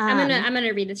 Okay. I'm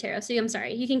gonna read the tarot. So I'm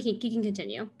sorry. You can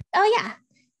continue. Oh yeah.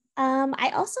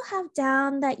 I also have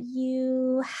down that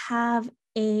you have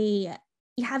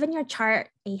in your chart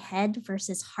a head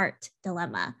versus heart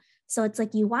dilemma. So it's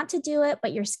like you want to do it,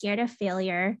 but you're scared of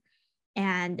failure.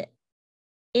 And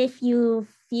if you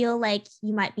feel like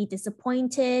you might be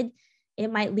disappointed,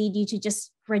 it might lead you to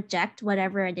just reject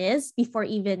whatever it is before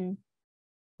even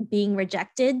being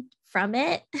rejected from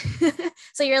it.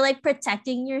 So you're like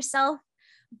protecting yourself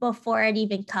before it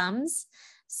even comes.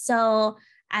 So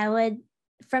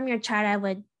from your chart, I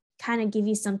would kind of give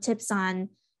you some tips on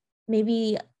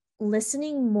maybe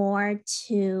listening more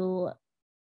to,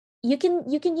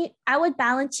 I would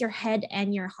balance your head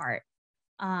and your heart,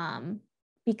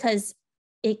 because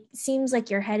it seems like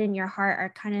your head and your heart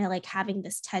are kind of like having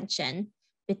this tension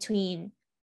between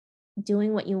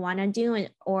doing what you want to do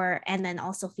and then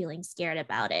also feeling scared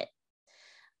about it.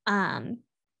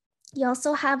 You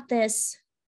also have this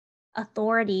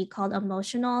authority called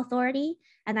emotional authority,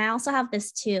 and I also have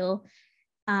this too.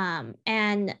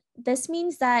 And this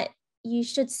means that you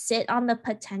should sit on the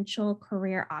potential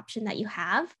career option that you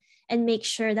have and make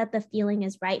sure that the feeling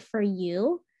is right for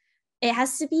you. It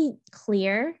has to be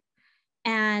clear,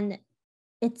 and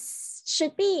it's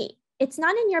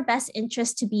not in your best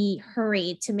interest to be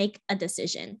hurried to make a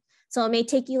decision. So it may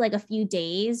take you like a few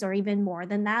days or even more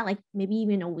than that, like maybe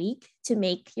even a week to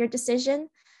make your decision.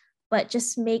 But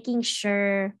just making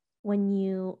sure when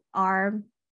you are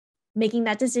making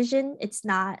that decision, it's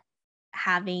not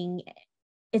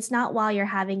while you're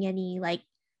having any like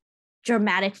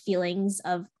dramatic feelings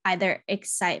of either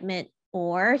excitement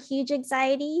or huge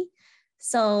anxiety.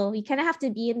 So you kind of have to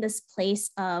be in this place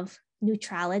of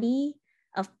neutrality,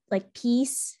 of like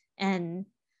peace, and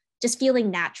just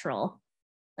feeling natural.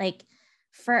 Like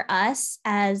for us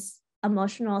as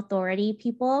emotional authority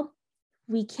people,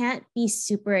 we can't be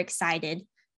super excited.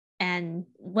 And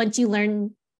once you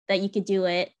learn that you could do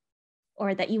it,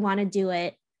 or that you want to do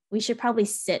it, we should probably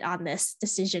sit on this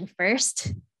decision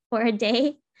first for a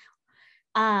day.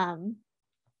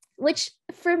 Which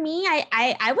for me,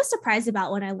 I was surprised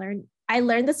about when I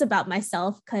learned this about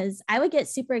myself, because I would get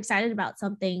super excited about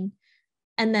something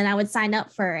and then I would sign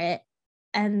up for it.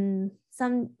 And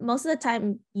most of the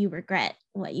time you regret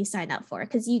what you sign up for,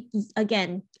 because you,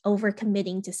 again,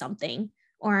 overcommitting to something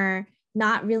or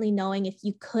not really knowing if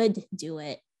you could do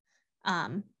it.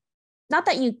 Not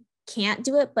that you can't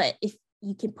do it, but if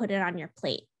you can put it on your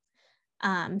plate.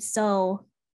 So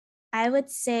I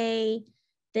would say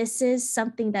this is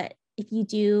something that if you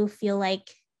do feel like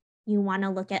you want to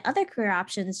look at other career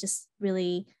options, just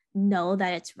really know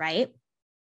that it's right.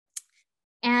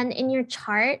 And in your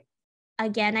chart,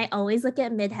 again, I always look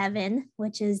at midheaven,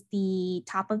 which is the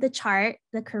top of the chart,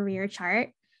 the career chart.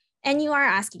 And you are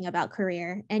asking about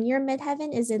career, and your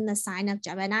midheaven is in the sign of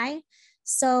Gemini.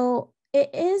 So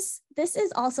this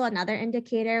is also another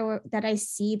indicator that I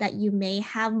see that you may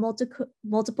have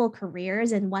multiple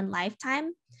careers in one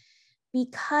lifetime,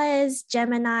 because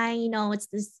Gemini,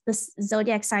 it's this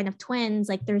zodiac sign of twins.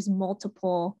 Like there's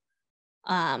multiple,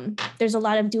 there's a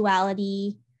lot of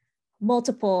duality,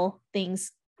 multiple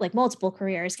things, like multiple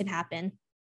careers can happen.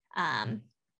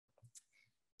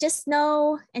 Just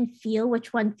know and feel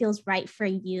which one feels right for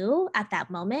you at that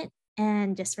moment.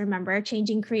 And just remember,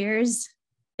 changing careers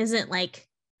isn't like,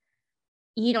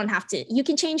 you don't have to, you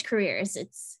can change careers.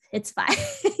 It's fine.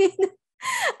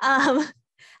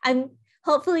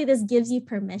 Hopefully this gives you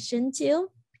permission to.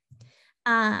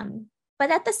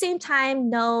 But at the same time,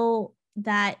 know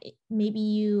that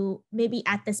maybe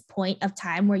at this point of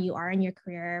time where you are in your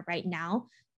career right now,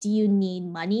 do you need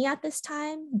money at this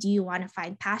time? Do you want to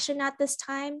find passion at this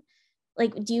time?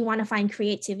 Like, do you want to find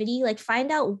creativity? Like,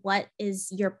 find out what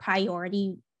is your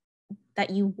priority that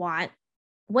you want,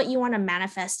 what you want to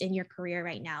manifest in your career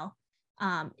right now.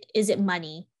 Is it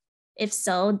money? If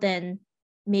so, then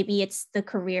maybe it's the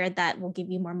career that will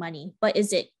give you more money. But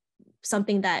is it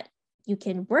something that you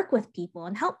can work with people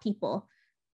and help people?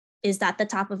 Is that the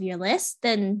top of your list?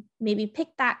 Then maybe pick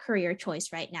that career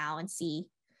choice right now and see.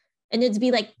 And it'd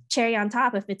be like cherry on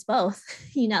top if it's both,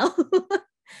 Yeah,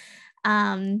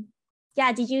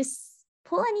 did you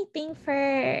pull anything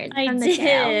from the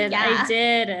tarot? I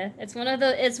did. It's one of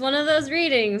those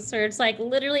readings where it's like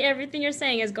literally everything you're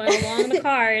saying is going along the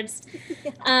cards.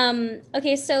 Yeah.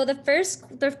 Okay, so the first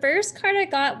card I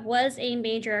got was a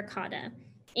major arcana,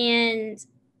 and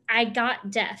I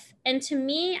got death. And to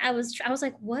me, I was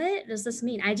like, what does this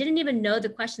mean? I didn't even know the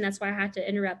question. That's why I had to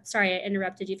interrupt. Sorry, I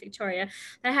interrupted you, Victoria.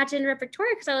 But I had to interrupt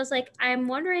Victoria because I was like, I'm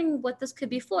wondering what this could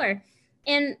be for.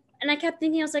 And I kept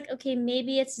thinking, I was like, okay,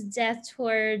 maybe it's death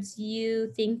towards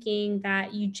you thinking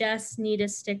that you just need to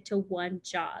stick to one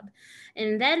job.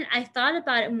 And then I thought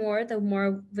about it more the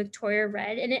more Victoria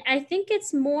read. And I think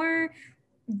it's more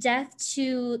death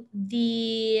to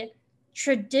the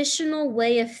traditional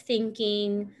way of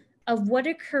thinking of what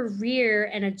a career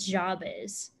and a job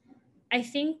is. I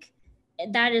think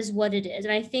that is what it is.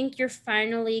 And I think you're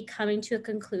finally coming to a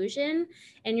conclusion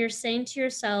and you're saying to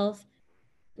yourself,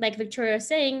 like Victoria was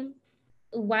saying,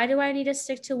 why do I need to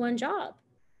stick to one job?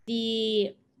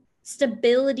 The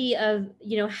stability of,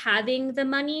 having the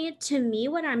money, to me,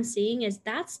 what I'm seeing is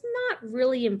that's not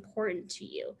really important to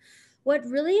you. What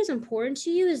really is important to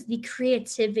you is the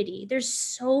creativity. There's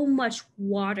so much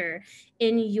water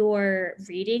in your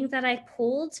reading that I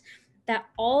pulled that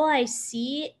all I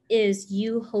see is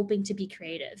you hoping to be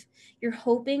creative. You're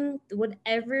hoping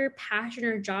whatever passion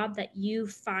or job that you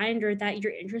find or that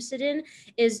you're interested in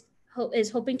is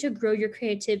hoping to grow your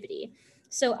creativity.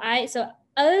 So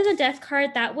other than death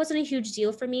card, that wasn't a huge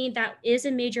deal for me. That is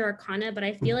a major arcana, but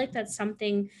I feel like that's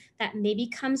something that maybe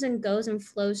comes and goes and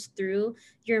flows through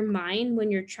your mind when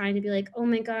you're trying to be like, oh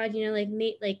my God,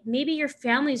 maybe your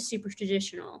family is super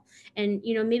traditional, and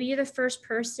maybe you're the first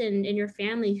person in your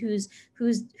family who's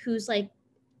like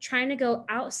trying to go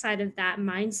outside of that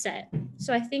mindset.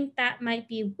 So I think that might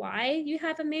be why you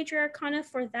have a major arcana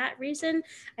for that reason.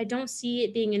 I don't see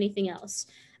it being anything else.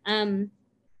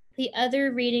 The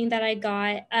other reading that I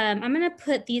got, I'm going to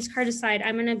put these cards aside.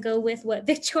 I'm going to go with what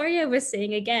Victoria was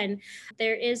saying again.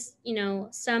 There is,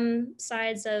 some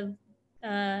sides of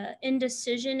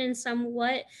indecision and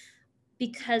somewhat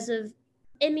because of,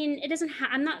 it doesn't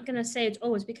I'm not going to say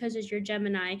it's because it's your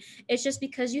Gemini. It's just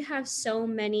because you have so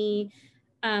many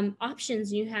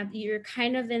options. You're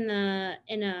kind of in a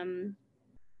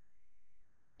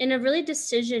really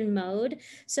decision mode.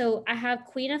 So I have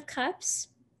Queen of Cups,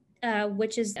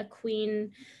 which is a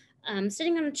queen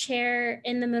sitting on a chair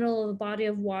in the middle of a body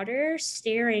of water,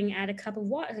 staring at a cup of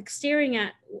water, like staring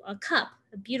at a cup,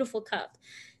 a beautiful cup.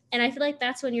 And I feel like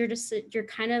that's when you're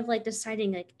kind of like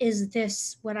deciding, like, is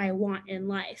this what I want in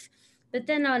life? But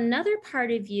then another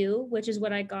part of you, which is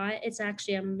what I got, it's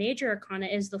actually a major arcana,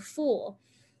 is the Fool.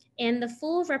 And the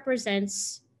Fool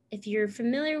represents, if you're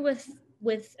familiar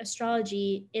with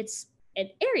astrology, it's an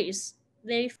Aries.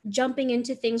 They jumping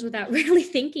into things without really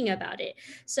thinking about it.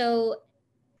 So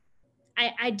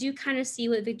I do kind of see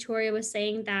what Victoria was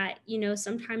saying, that,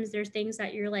 sometimes there's things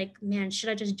that you're like, man, should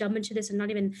I just jump into this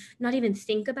and not even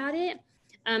think about it?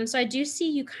 So I do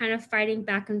see you kind of fighting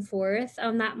back and forth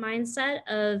on that mindset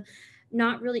of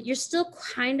not really, you're still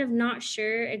kind of not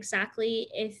sure exactly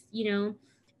if,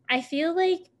 I feel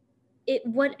like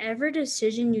whatever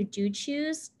decision you do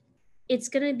choose, it's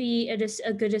going to be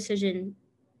a good decision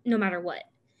no matter what.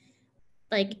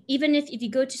 Like, even if you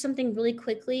go to something really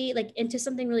quickly, like into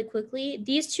something really quickly,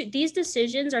 these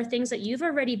decisions are things that you've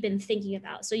already been thinking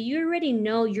about. So you already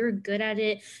know you're good at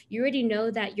it. You already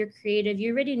know that you're creative.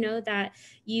 You already know that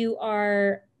you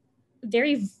are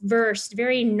very versed,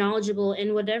 very knowledgeable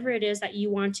in whatever it is that you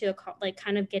want to, like,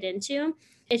 kind of get into.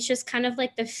 It's just kind of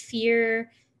like the fear,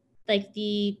 like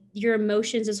your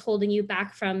emotions is holding you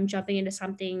back from jumping into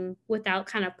something without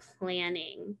kind of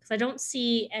planning. Because I don't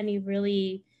see any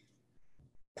really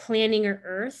planning or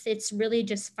earth. It's really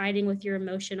just fighting with your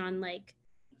emotion on, like,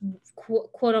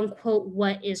 quote unquote,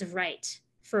 what is right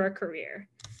for a career.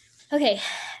 Okay,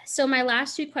 so my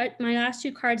last two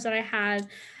cards that I have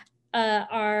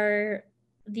are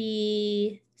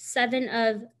the Seven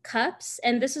of Cups,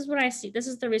 and this is what I see. This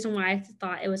is the reason why I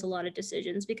thought it was a lot of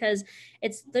decisions, because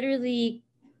it's literally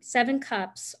 7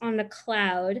 cups on a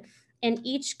cloud, and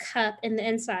each cup in the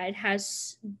inside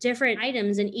has different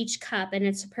items in each cup, and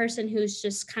it's a person who's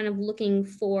just kind of looking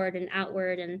forward and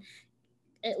outward, and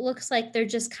it looks like they're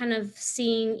just kind of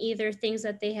seeing either things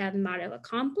that they have might have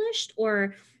accomplished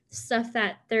or stuff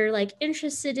that they're like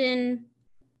interested in.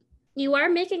 You are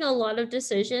making a lot of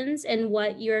decisions and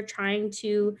what you're trying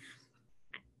to,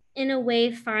 in a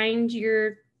way, find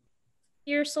your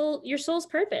soul's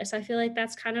purpose. I feel like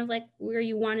that's kind of like where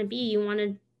you want to be. You want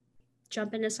to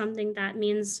jump into something that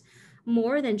means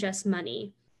more than just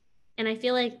money. And I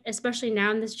feel like, especially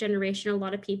now in this generation, a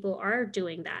lot of people are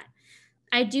doing that.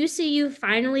 I do see you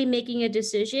finally making a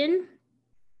decision,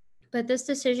 but this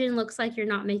decision looks like you're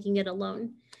not making it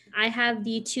alone. I have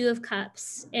the Two of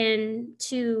Cups, and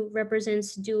two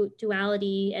represents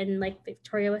duality, and, like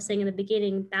Victoria was saying in the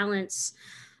beginning, balance.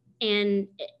 And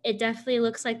it definitely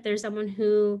looks like there's someone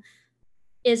who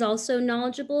is also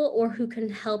knowledgeable or who can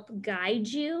help guide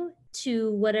you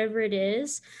to whatever it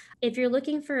is. If you're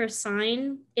looking for a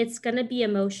sign, it's going to be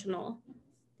emotional.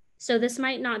 So this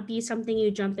might not be something you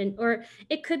jump in, or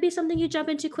it could be something you jump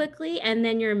into quickly and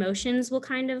then your emotions will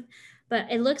kind of,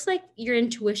 but it looks like your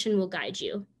intuition will guide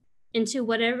you into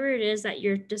whatever it is that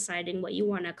you're deciding what you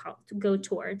want to go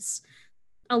towards,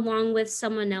 along with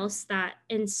someone else that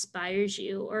inspires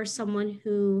you, or someone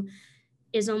who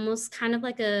is almost kind of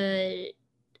like a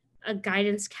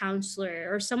guidance counselor,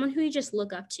 or someone who you just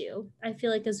look up to. I feel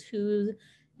like is who's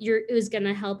going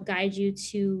to help guide you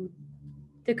to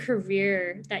the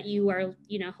career that you are,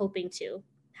 hoping to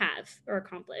have or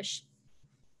accomplish.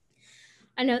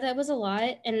 I know that was a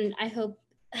lot, and I hope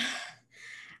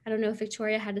I don't know if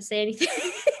Victoria had to say anything.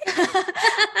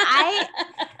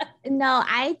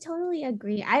 I totally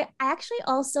agree. I actually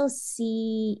also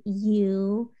see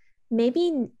you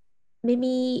maybe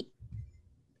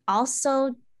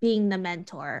also being the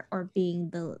mentor or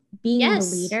being the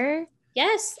Yes. leader.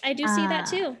 Yes, I do see that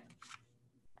too.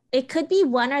 It could be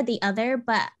one or the other,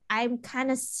 but I'm kind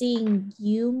of seeing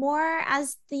you more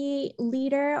as the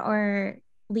leader, or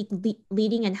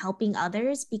leading and helping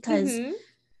others,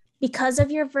 because of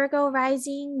your Virgo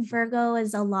rising. Virgo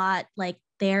is a lot like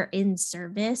they're in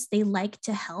service. They like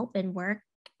to help and work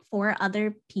for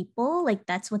other people. Like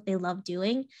that's what they love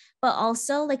doing. But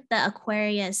also like the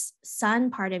Aquarius sun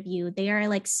part of you, they are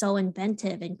like so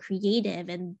inventive and creative,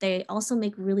 and they also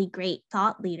make really great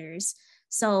thought leaders.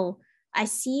 So I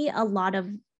see a lot of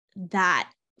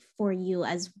that for you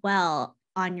as well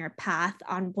on your path,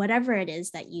 on whatever it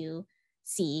is that you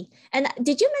see. And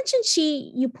did you mention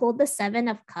you pulled the 7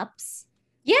 of Cups?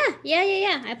 Yeah.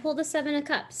 I pulled the 7 of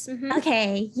Cups. Mm-hmm.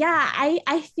 Okay. Yeah.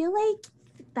 I feel like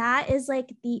that is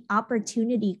like the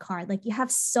opportunity card. Like you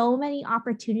have so many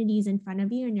opportunities in front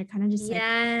of you, and you're kind of just like,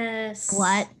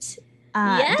 what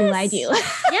do I do?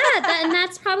 And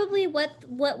that's probably what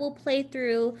will play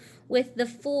through with the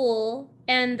Fool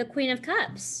and the Queen of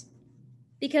Cups,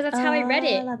 because that's how I read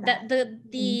it. That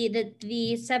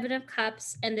the 7 of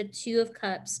Cups and the 2 of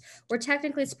Cups were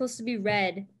technically supposed to be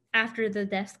read after the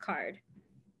Death card,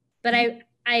 but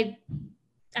I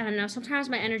I don't know, sometimes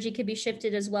my energy could be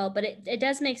shifted as well, but it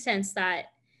does make sense that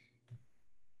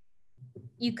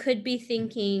you could be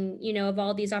thinking, you know, of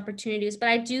all these opportunities, but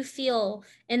I do feel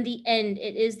in the end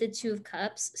it is the Two of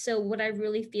Cups. So what I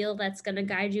really feel that's going to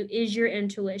guide you is your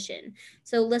intuition.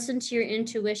 So listen to your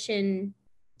intuition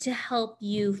to help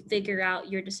you figure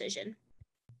out your decision.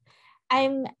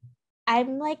 I'm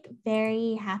I'm like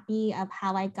very happy of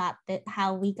how I got that,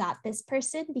 how we got this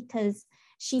person, because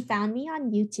she found me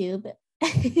on YouTube.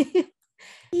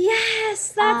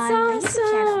 Yes, that's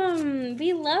awesome.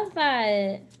 We love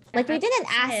that. Like we didn't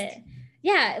ask.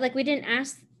 Yeah, like we didn't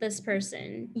ask this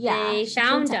person. Yeah, They she came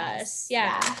found to us.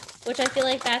 Yeah. Which I feel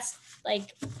like that's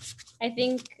like, I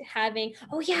think having,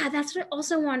 oh yeah, that's what I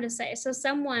also wanted to say. So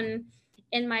someone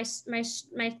in my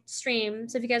stream,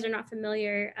 so if you guys are not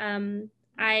familiar,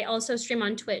 I also stream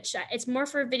on Twitch. It's more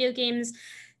for video games,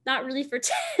 not really for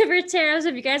for tarot. So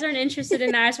if you guys aren't interested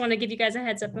in that, I just want to give you guys a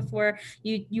heads up before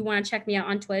you want to check me out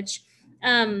on Twitch.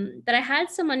 But I had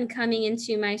someone coming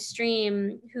into my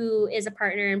stream who is a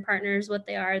partner, and partners, what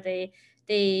they are, they're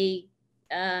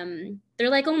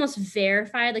like almost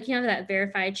verified, like you have that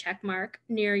verified check mark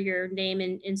near your name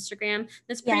in Instagram.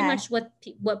 That's pretty much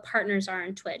what partners are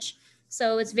on Twitch.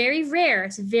 So it's very rare.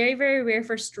 It's very, very rare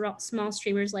for small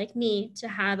streamers like me to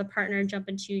have a partner jump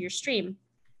into your stream.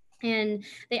 And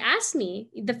they asked me,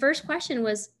 the first question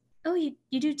was, oh,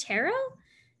 you do tarot?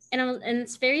 And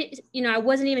it's very, you know, I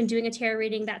wasn't even doing a tarot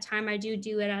reading that time. I do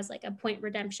it as like a point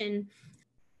redemption.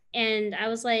 And I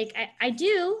was like, I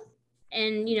do.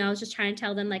 And, you know, I was just trying to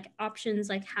tell them like options,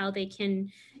 like how they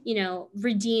can, you know,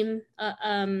 redeem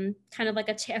kind of like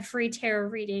a free tarot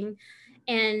reading.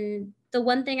 And the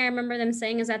one thing I remember them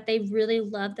saying is that they really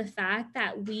love the fact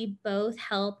that we both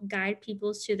help guide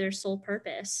people to their soul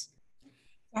purpose.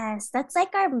 Yes, that's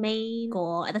like our main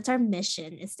goal. That's our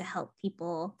mission, is to help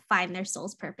people find their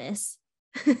soul's purpose.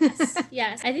 Yes,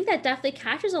 yes. I think that definitely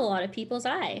catches a lot of people's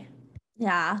eye.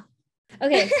 Yeah.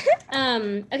 Okay.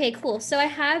 Okay, cool. So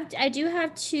I do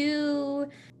have 2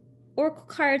 oracle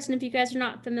cards, and if you guys are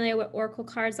not familiar what oracle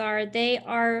cards are, they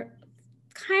are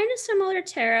kind of similar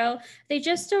to tarot. They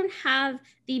just don't have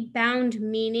the bound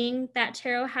meaning that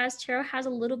tarot has. Tarot has a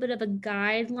little bit of a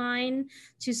guideline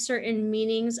to certain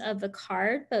meanings of the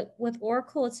card, but with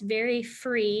oracle, it's very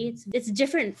free. It's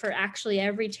different for actually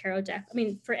every tarot deck. I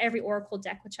mean, for every oracle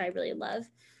deck, which I really love.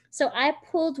 So I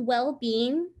pulled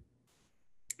Well-Being.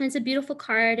 It's a beautiful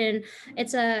card, and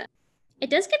it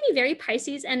does give me very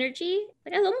Pisces energy.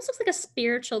 Like it almost looks like a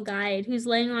spiritual guide who's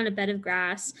laying on a bed of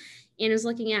grass and is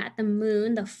looking at the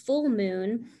moon, the full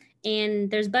moon, and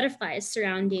there's butterflies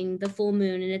surrounding the full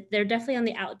moon, and they're definitely on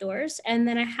the outdoors. And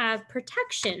then I have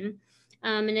protection,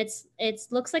 and it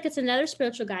looks like it's another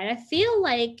spiritual guide. I feel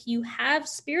like you have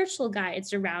spiritual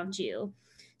guides around you.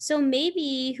 So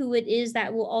maybe who it is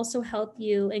that will also help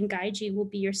you and guide you will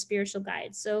be your spiritual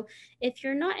guide. So if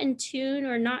you're not in tune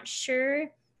or not sure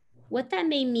what that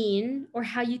may mean, or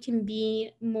how you can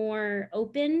be more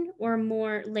open or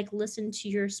more like listen to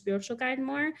your spiritual guide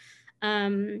more,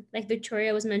 like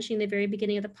Victoria was mentioning at the very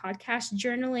beginning of the podcast,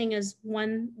 journaling is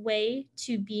one way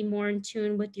to be more in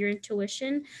tune with your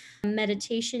intuition.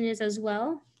 Meditation is as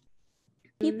well.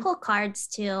 You pull cards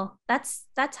too. That's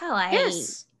how I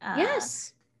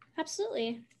yes,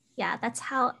 absolutely. Yeah, that's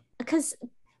how, because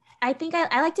I think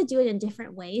I like to do it in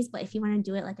different ways, but if you want to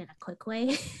do it like in a quick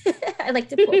way, I like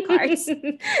to pull cards.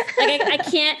 Like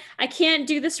I can't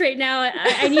do this right now.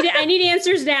 I need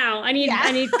answers now. I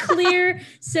need clear,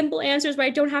 simple answers where I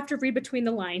don't have to read between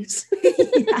the lines.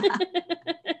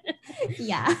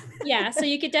 Yeah. So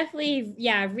you could definitely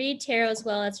read tarot as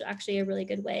well. That's actually a really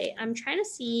good way. I'm trying to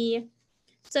see.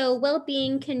 So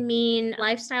well-being can mean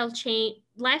lifestyle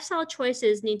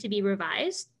choices need to be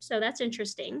revised. So that's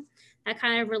interesting. That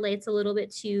kind of relates a little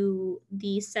bit to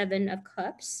the 7 of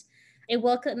Cups. A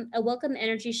welcome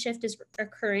energy shift is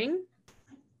occurring.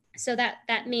 So that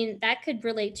could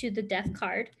relate to the Death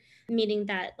card, meaning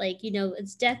that, like, you know,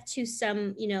 it's death to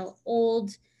some, you know,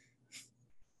 old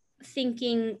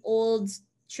thinking, old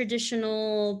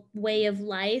traditional way of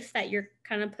life that you're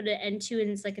kind of put an end to, and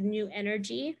it's like a new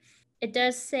energy. It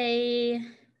does say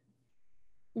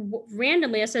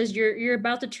randomly, it says you're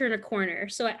about to turn a corner.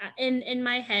 So in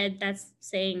my head, that's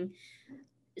saying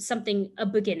something, a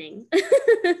beginning,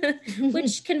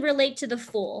 which can relate to the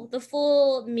Fool. The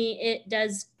Fool, it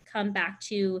does come back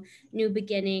to new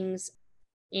beginnings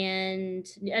and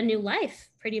a new life,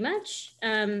 pretty much.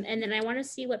 And then I want to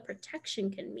see what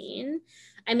protection can mean.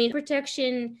 I mean,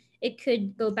 protection, it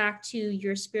could go back to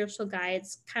your spiritual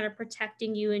guides kind of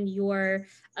protecting you in your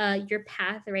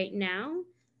path right now.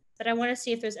 But I want to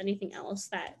see if there's anything else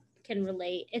that can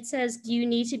relate. It says you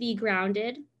need to be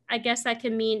grounded. I guess that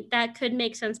could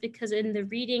make sense because in the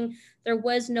reading there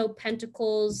was no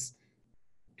pentacles.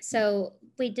 So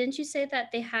wait, didn't you say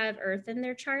that they have Earth in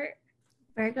their chart?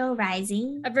 Virgo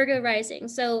rising. A Virgo rising.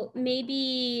 So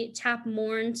maybe tap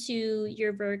more into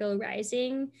your Virgo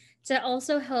rising to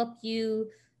also help you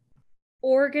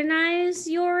organize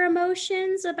your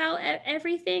emotions about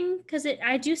everything, because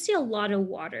I do see a lot of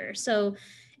water, so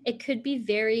it could be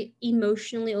very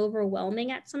emotionally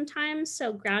overwhelming at some times.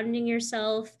 So grounding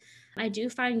yourself, I do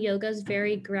find yoga is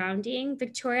very grounding.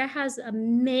 Victoria has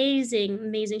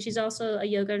amazing, she's also a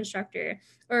yoga instructor,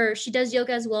 or she does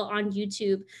yoga as well on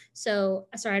YouTube. So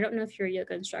sorry, I don't know if you're a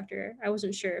yoga instructor. I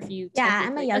wasn't sure if you. Yeah,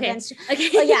 I'm a yoga instructor. Okay.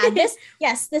 Oh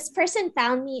yeah, this person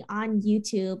found me on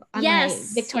YouTube on my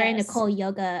Victoria Nicole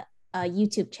Yoga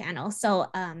YouTube channel. So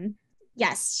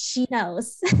yes, she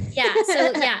knows. Yeah.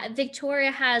 So yeah,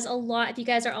 Victoria has a lot. If you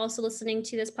guys are also listening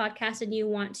to this podcast and you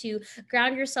want to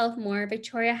ground yourself more,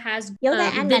 Victoria has yoga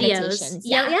and videos. Meditations.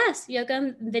 Yeah. Yes,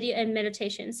 yoga, video, and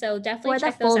meditation. So definitely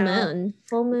check those out.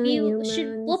 Full moon,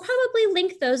 We'll probably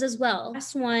link those as well.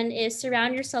 Last one is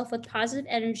surround yourself with positive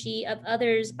energy of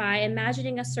others by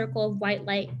imagining a circle of white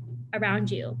light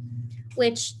around you,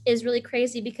 which is really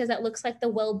crazy because that looks like the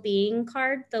well-being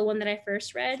card, the one that I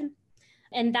first read.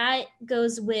 And that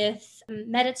goes with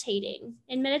meditating.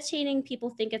 In meditating, people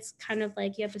think it's kind of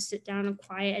like you have to sit down and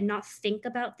quiet and not think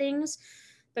about things.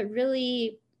 But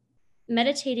really,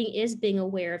 meditating is being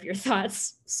aware of your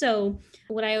thoughts. So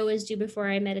what I always do before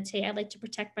I meditate, I like to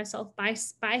protect myself by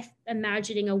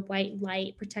imagining a white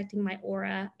light protecting my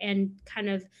aura and kind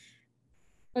of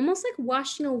almost like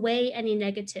washing away any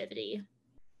negativity.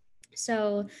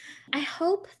 So I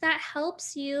hope that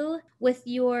helps you with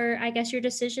your, I guess, your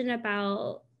decision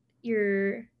about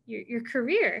your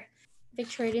career.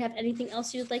 Victoria, do you have anything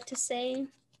else you'd like to say?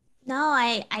 No,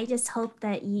 I just hope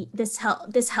that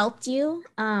this helped you.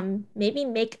 Maybe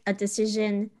make a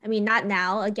decision. I mean, not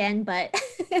now again, but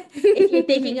if you're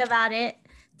thinking about it,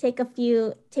 take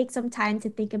some time to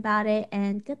think about it,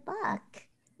 and good luck.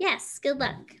 Yes, good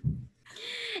luck.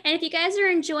 And if you guys are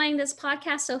enjoying this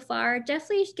podcast so far,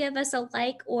 definitely give us a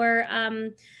like or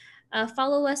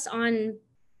follow us on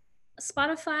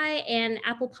Spotify and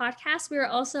Apple Podcasts. We are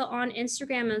also on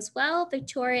Instagram as well.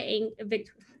 Victoria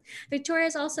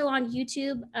is also on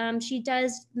YouTube. She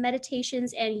does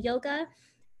meditations and yoga,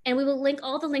 and we will link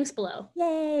all the links below.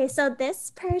 Yay! So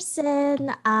this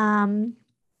person,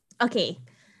 okay,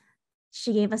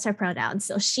 she gave us her pronouns.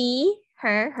 So she,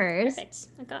 her, hers. Perfect.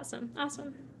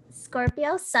 Awesome.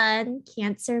 Scorpio sun,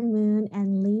 Cancer moon,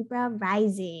 and Libra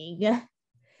rising.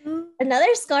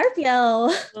 Another Scorpio.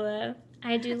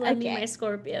 I do love me my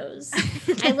Scorpios.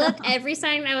 I love every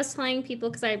sign. I was telling people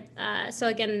because so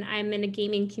again, I'm in a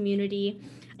gaming community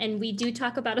and we do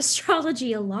talk about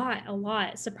astrology a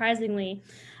lot, surprisingly.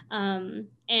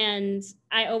 And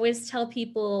I always tell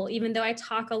people, even though I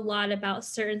talk a lot about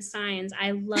certain signs,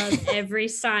 I love every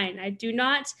sign. I do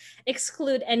not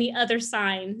exclude any other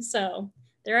sign. So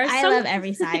I love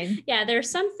every sign. Yeah, there are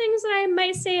some things that I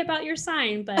might say about your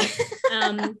sign, but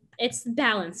it's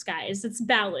balance, guys. It's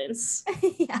balance.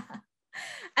 Yeah.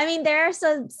 I mean, there are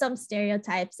some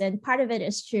stereotypes, and part of it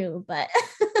is true, but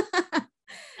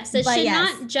so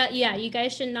you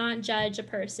guys should not judge a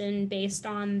person based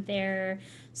on their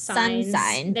signs. Sun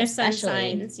sign. Their sun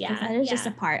signs. Yeah. That is just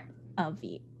a part of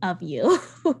you.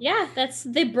 Yeah, that's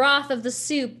the broth of the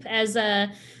soup, as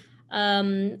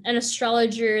an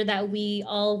astrologer that we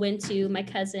all went to, my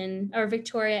cousin, or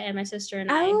Victoria and my sister and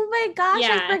I. Oh my gosh,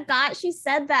 yeah. I forgot she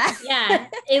said that. Yeah,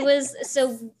 it was,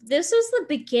 so this was the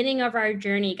beginning of our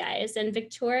journey, guys. And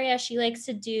Victoria, she likes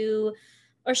to do,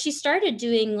 or she started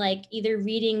doing like either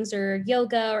readings or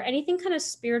yoga or anything kind of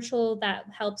spiritual that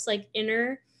helps like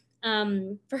inner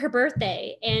for her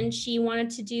birthday. And she wanted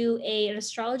to do an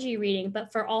astrology reading,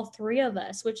 but for all three of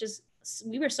us, which is,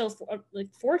 we were so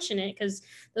fortunate because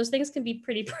those things can be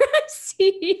pretty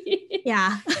pricey.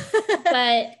 Yeah.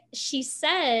 But she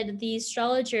said, the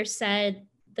astrologer said,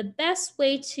 the best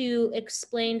way to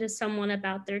explain to someone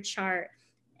about their chart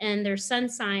and their sun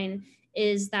sign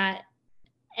is that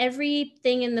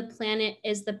everything in the planet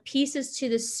is the pieces to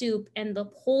the soup, and the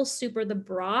whole soup, or the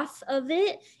broth of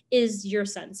it, is your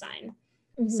sun sign.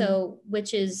 Mm-hmm. So,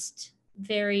 which is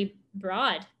very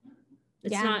broad.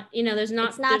 It's not, there's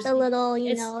not the little,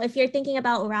 if you're thinking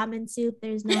about ramen soup,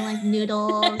 there's no like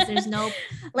noodles, there's no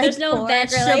like there's no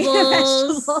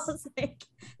vegetables,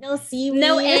 no seaweed,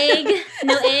 no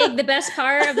egg. The best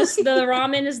part of the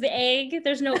ramen is the egg.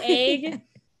 There's no egg.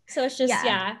 So it's just,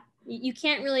 you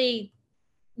can't really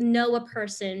know a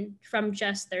person from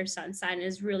just their sun sign,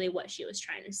 is really what she was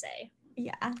trying to say.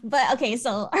 Yeah, but okay,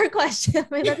 so our question,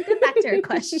 wait, let's get back to her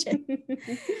question.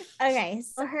 Okay,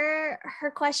 so her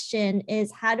question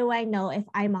is, how do I know if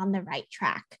I'm on the right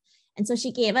track? And so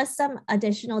she gave us some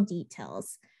additional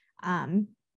details,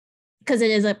 because it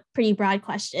is a pretty broad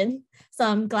question. So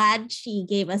I'm glad she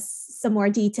gave us some more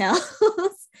details.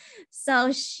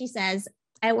 So she says,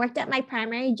 I worked at my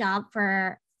primary job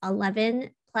for 11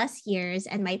 plus years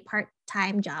and my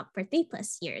part-time job for 3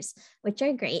 plus years, which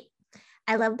are great.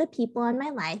 I love the people in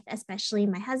my life, especially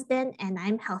my husband, and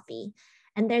I'm healthy.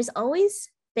 And there's always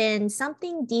been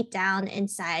something deep down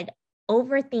inside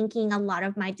overthinking a lot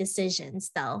of my decisions,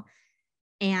 though.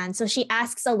 And so she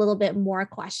asks a little bit more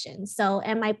questions. So,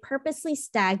 am I purposely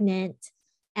stagnant?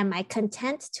 Am I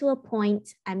content to a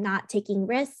point? I'm not taking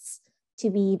risks to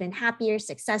be even happier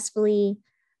successfully.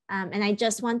 And I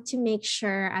just want to make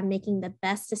sure I'm making the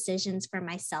best decisions for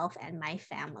myself and my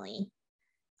family.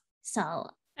 So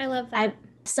I love that.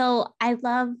 I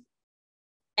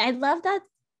love that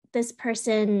this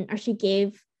person, or she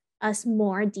gave us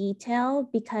more detail,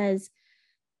 because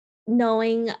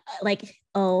knowing like,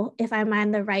 oh, if I'm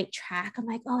on the right track, I'm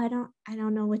like, oh, I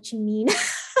don't know what you mean.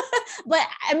 But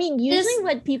I mean, usually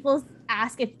when people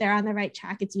ask if they're on the right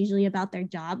track, it's usually about their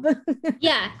job.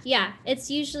 Yeah.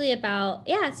 It's usually about,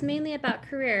 it's mainly about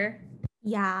career.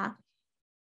 Yeah.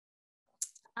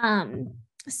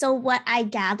 So what I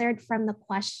gathered from the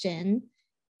question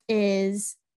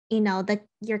is,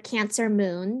 your Cancer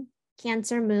moon.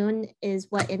 Cancer moon is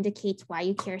what indicates why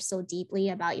you care so deeply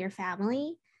about your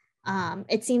family.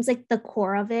 It seems like the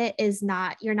core of it is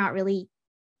you're not really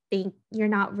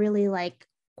like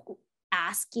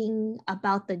asking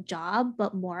about the job,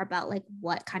 but more about like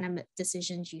what kind of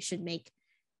decisions you should make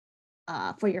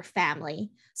for your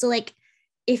family. So like,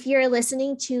 if you're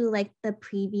listening to like the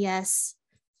previous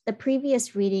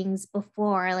readings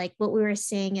before, like what we were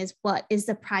saying is, what is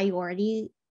the priority?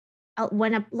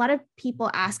 When a lot of people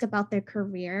ask about their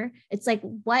career, it's like,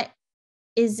 what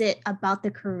is it about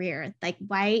the career? Like,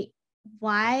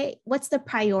 what's the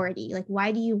priority? Like,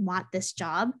 why do you want this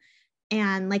job?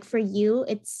 And like for you,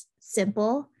 it's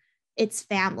simple. It's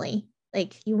family.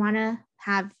 Like you want to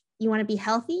be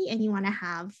healthy, and you want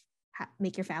to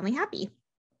make your family happy.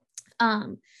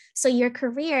 So your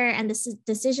career and the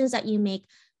decisions that you make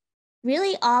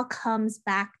really all comes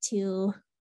back to,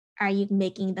 are you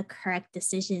making the correct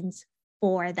decisions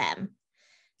for them?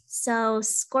 So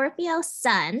Scorpio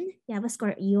sun,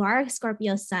 you are a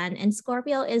Scorpio sun, and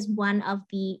Scorpio is one of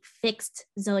the fixed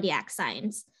zodiac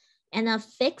signs. And a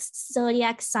fixed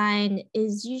zodiac sign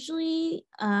is usually,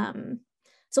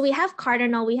 so we have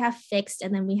cardinal, we have fixed,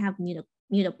 and then we have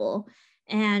mutable.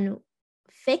 And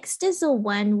fixed is the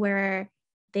one where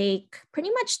they pretty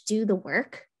much do the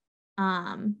work,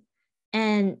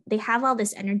 and they have all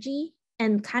this energy,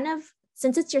 and kind of,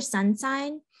 since it's your sun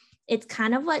sign, it's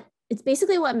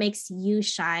basically what makes you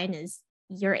shine is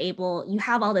you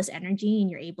have all this energy, and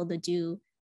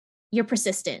you're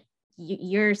persistent,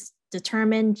 you're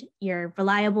determined, you're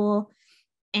reliable.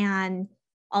 And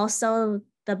also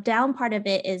the down part of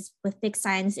it is, with fixed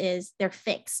signs, is they're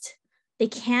fixed. They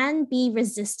can be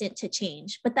resistant to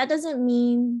change, but that doesn't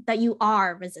mean that you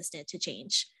are resistant to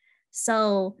change.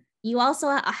 So you also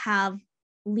have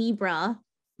Libra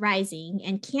rising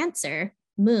and Cancer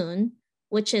moon,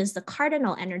 which is the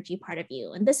cardinal energy part of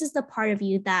you. And this is the part of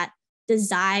you that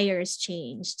desires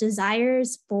change,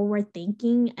 desires forward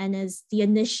thinking, and is the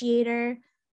initiator,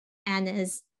 and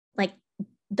is like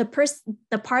the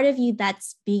part of you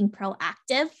that's being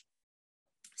proactive.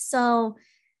 So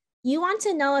you want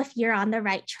to know if you're on the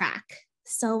right track.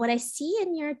 So what I see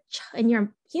in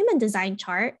your human design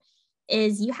chart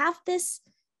is you have this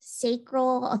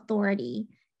sacral authority.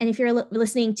 And if you're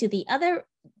listening to the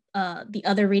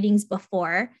other readings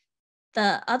before,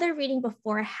 the other reading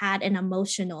before had an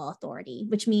emotional authority,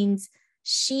 which means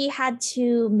she had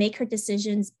to make her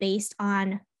decisions based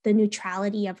on the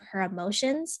neutrality of her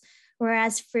emotions.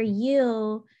 Whereas for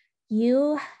you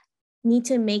need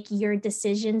to make your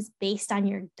decisions based on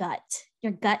your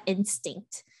gut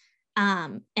instinct.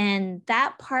 And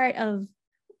that part of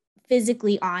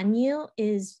physically on you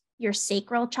is your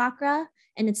sacral chakra,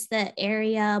 and it's the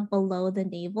area below the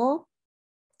navel.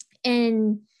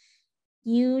 And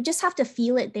you just have to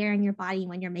feel it there in your body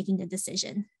when you're making a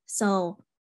decision. So,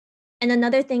 and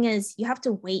another thing is, you have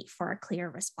to wait for a clear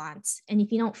response. And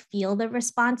if you don't feel the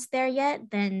response there yet,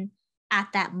 then at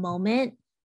that moment,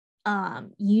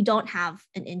 you don't have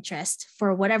an interest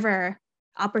for whatever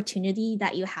opportunity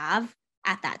that you have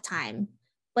at that time.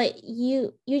 But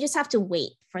you just have to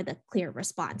wait for the clear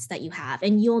response that you have,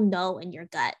 and you'll know in your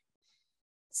gut.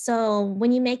 So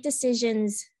when you make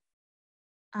decisions,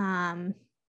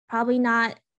 probably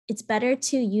not, it's better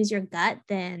to use your gut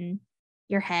than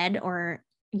your head or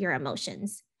your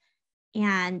emotions.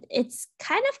 And it's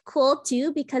kind of cool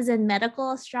too, because in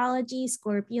medical astrology,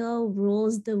 Scorpio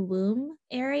rules the womb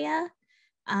area.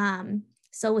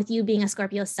 So with you being a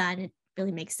Scorpio sun, it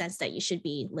really makes sense that you should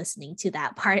be listening to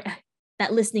that part,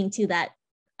 that listening to that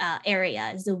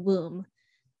area is the womb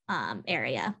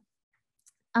area.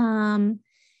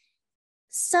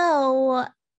 So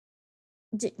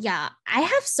yeah, I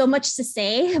have so much to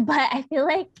say, but I feel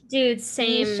like dude,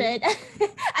 same. you should.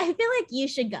 I feel like you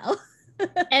should go.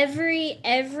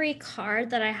 every card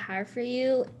that I have for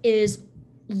you is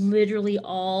literally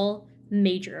all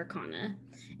major arcana.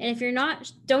 And if you're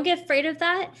not, don't get afraid of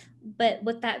that. But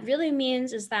what that really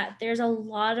means is that there's a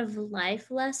lot of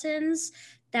life lessons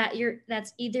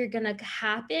that's either gonna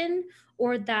happen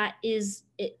or that is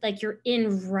like you're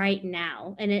in right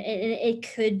now. And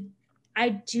it could, I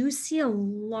do see a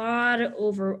lot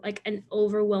of like an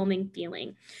overwhelming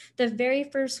feeling. The very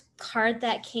first card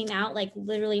that came out, like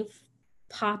literally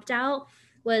popped out,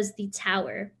 was the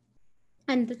Tower.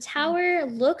 And the tower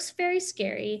looks very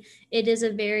scary. It is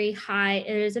a very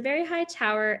high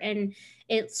tower, and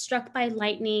it's struck by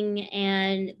lightning,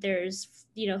 and there's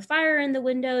fire in the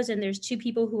windows, and there's two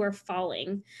people who are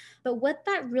falling. But what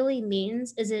that really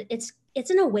means is it's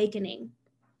an awakening.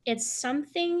 It's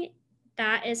something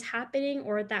that is happening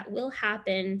or that will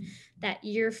happen, that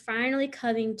you're finally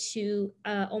coming to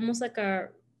almost like a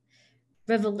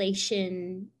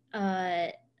revelation,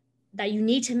 that you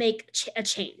need to make a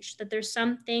change, that there's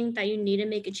something that you need to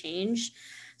make a change.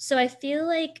 So I feel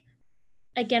like,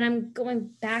 again, I'm going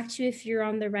back to, if you're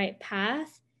on the right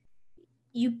path,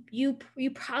 you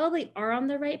probably are on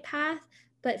the right path,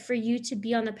 but for you to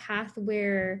be on the path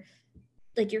where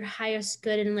like your highest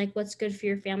good and like what's good for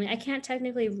your family. I can't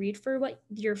technically read for what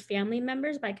your family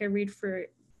members, but I can read for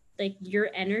like your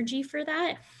energy for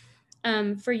that.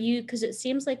 For you, because it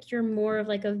seems like you're more of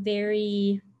like a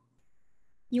very,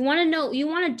 you want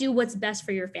to do what's best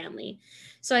for your family.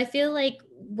 So I feel like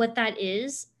what that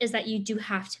is that you do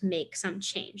have to make some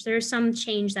change. There's some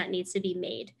change that needs to be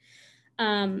made.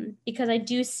 Because I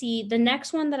do see the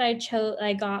next one that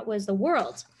I got was the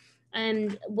World.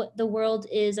 And what the World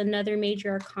is another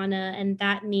major arcana, and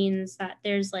that means that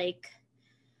there's like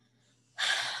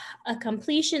a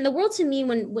completion. The World, to me,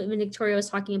 when Victoria was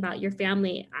talking about your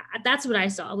family, that's what I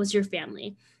saw was your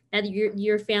family. That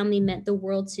your family meant the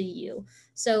world to you.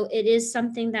 So it is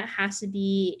something that has to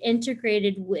be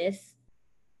integrated with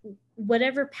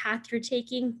whatever path you're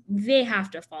taking. They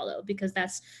have to follow, because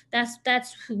that's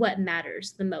what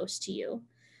matters the most to you.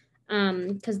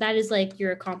 Because that is like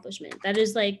your accomplishment. That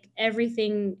is like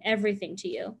everything to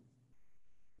you.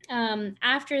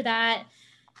 After that,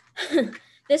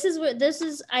 this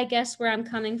is I guess where I'm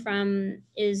coming from,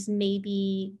 is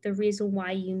maybe the reason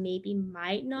why you maybe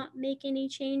might not make any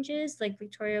changes. Like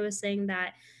Victoria was saying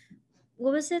that,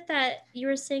 what was it that you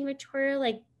were saying, Victoria?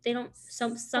 Like they don't,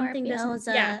 something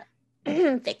doesn't, yeah.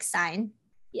 Fixed sign.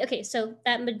 Okay, so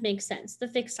that would make sense. The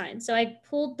fixed sign. So I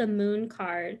pulled the Moon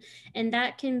card, and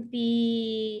that can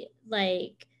be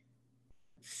like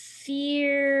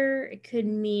fear. It could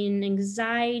mean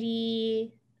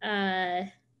anxiety.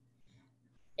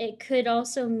 It could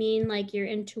also mean like your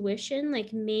intuition.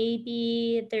 Like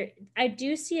maybe there, I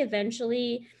do see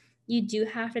eventually you do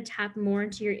have to tap more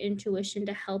into your intuition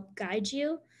to help guide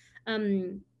you.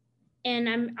 And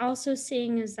I'm also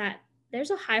seeing is that there's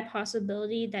a high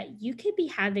possibility that you could be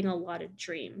having a lot of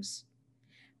dreams,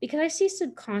 because I see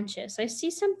subconscious. I see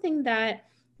something that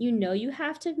you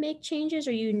have to make changes,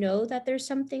 or that there's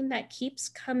something that keeps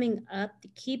coming up,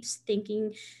 that keeps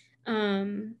thinking.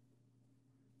 And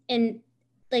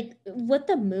like what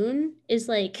the Moon is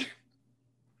like,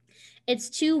 it's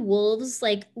two wolves,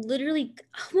 like literally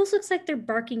almost looks like they're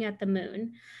barking at the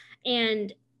moon.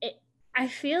 And I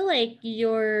feel like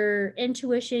your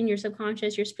intuition, your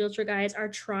subconscious, your spiritual guides are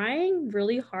trying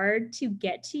really hard to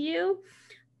get to you,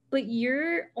 but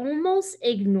you're almost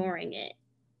ignoring it.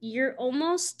 You're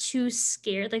almost too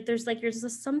scared. Like there's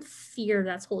some fear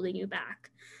that's holding you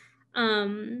back.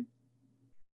 I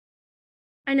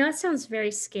know it sounds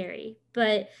very scary,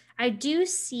 but I do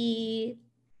see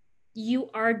you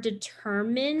are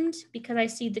determined, because I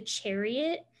see the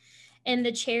Chariot, and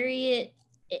the Chariot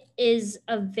is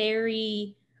a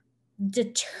very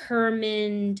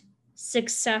determined,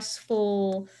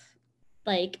 successful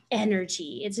like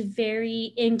energy. It's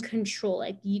very in control.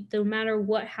 Like no matter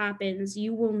what happens,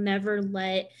 you will never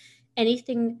let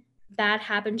anything bad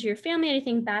happen to your family,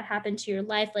 anything bad happen to your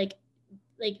life. Like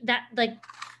that, like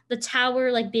the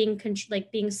Tower, like being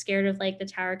scared of like the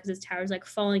tower, because the tower is like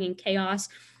falling in chaos.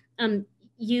 um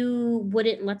you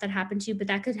wouldn't let that happen to you, but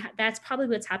that's probably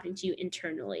what's happening to you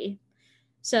internally.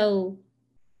 So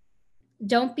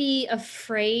don't be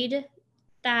afraid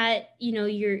that,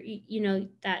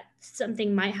 that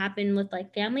something might happen with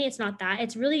like family. It's not that.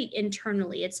 It's really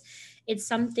internally. It's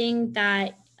something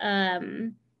that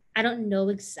I don't know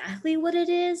exactly what it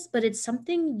is, but it's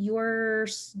something your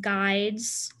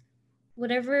guides,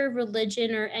 whatever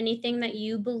religion or anything that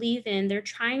you believe in, they're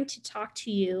trying to talk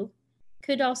to you.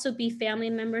 Could also be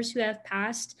family members who have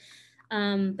passed,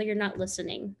 but you're not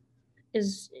listening.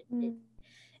 Is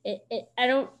I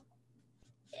don't.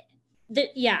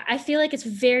 Yeah, I feel like it's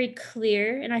very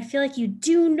clear, and I feel like you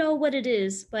do know what it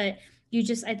is, but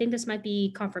I think this might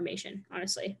be confirmation,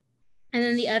 honestly. And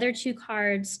then the other two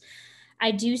cards,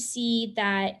 I do see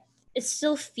that it's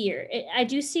still fear. I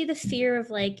do see the fear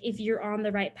of like if you're on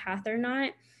the right path or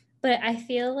not, but I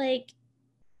feel like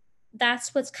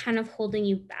that's what's kind of holding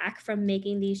you back from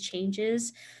making these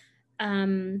changes,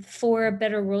 for a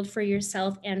better world for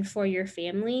yourself and for your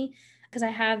family. Because I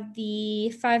have the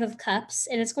Five of Cups,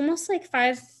 and it's almost like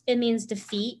five, it means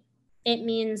defeat. It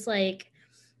means like,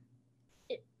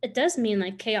 it does mean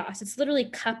like chaos. It's literally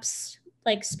cups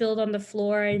like spilled on the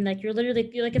floor, and like you're like,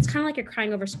 it's kind of like you're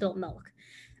crying over spilt milk.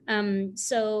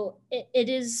 So it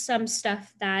is some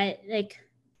stuff that like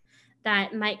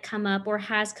that might come up or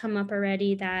has come up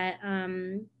already, that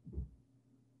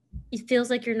it feels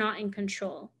like you're not in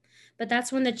control. But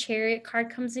that's when the Chariot card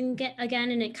comes in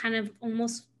again, and it kind of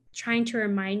almost trying to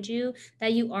remind you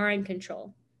that you are in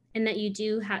control, and that you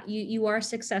do have you are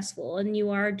successful, and you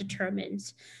are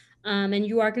determined, and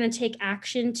you are going to take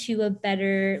action to a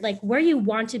better, like where you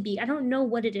want to be. I don't know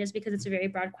what it is because it's a very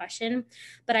broad question,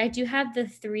 but I do have the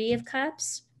Three of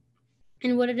Cups.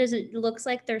 And what it is, it looks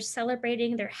like they're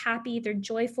celebrating, they're happy, they're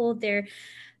joyful, they're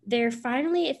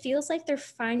finally, it feels like they're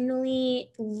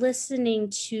finally listening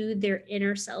to their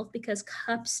inner self, because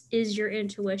cups is your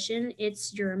intuition,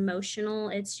 it's your emotional,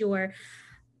 it's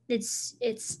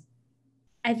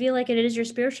I feel like it is your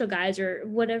spiritual guides, or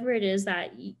whatever it is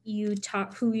that you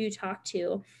talk, who you talk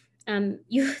to.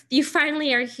 You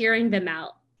finally are hearing them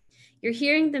out. You're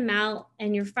hearing them out,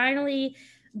 and you're finally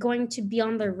going to be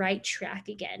on the right track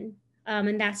again.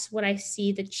 And that's what I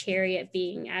see the Chariot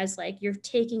being as, like you're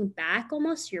taking back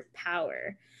almost your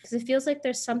power, because it feels like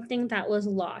there's something that was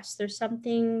lost. There's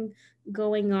something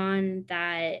going on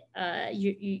that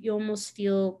you almost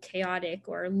feel chaotic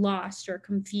or lost or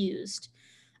confused.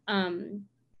 Um,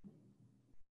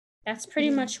 that's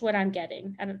pretty much what I'm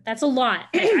getting. That's a lot.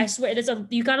 I swear,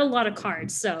 you got a lot of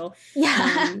cards. So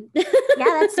yeah. Yeah,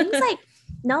 that seems like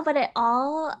no, but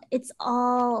it's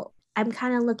all, I'm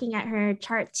kind of looking at her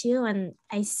chart too, and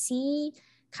I see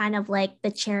kind of like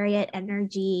the Chariot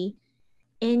energy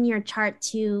in your chart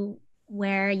too,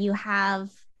 where you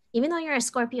have, even though you're a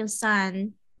Scorpio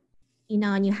sun,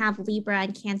 and you have Libra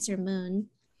and Cancer moon,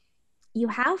 you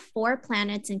have 4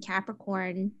 planets in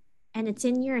Capricorn, and it's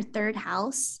in your third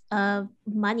house of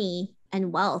money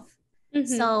and wealth.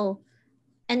 So,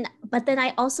 but then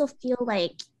I also feel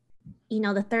like,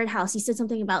 the third house, you said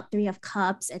something about Three of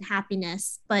Cups and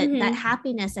happiness, but that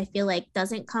happiness, I feel like,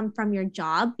 doesn't come from your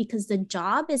job, because the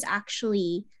job is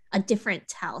actually a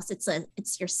different house.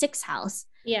 It's your sixth house.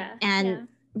 Yeah. And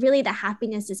really the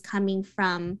happiness is coming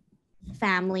from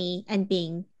family and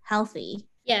being healthy.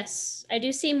 Yes, I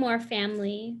do see more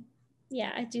family.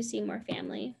 Yeah, I do see more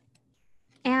family.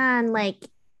 And like,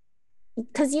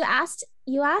 because you asked,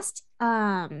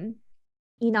 am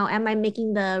I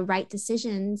making the right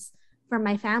decisions for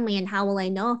my family, and how will I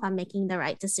know if I'm making the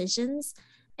right decisions?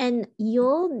 And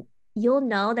you'll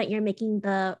know that you're making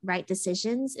the right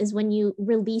decisions is when you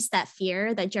release that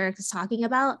fear that Jarek is talking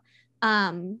about,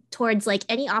 towards like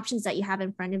any options that you have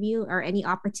in front of you, or any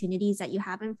opportunities that you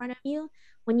have in front of you.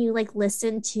 When you like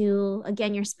listen to,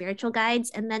 again, your spiritual guides,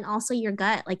 and then also your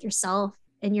gut, like yourself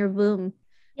and your womb.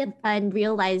 Yep. And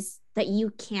realize that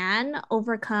you can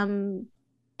overcome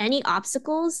any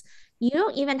obstacles. You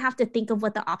don't even have to think of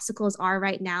what the obstacles are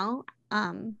right now,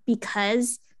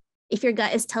 because if your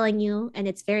gut is telling you and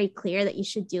it's very clear that you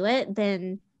should do it,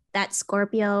 then that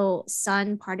Scorpio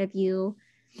sun part of you,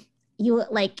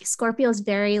 like, Scorpio is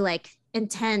very like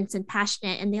intense and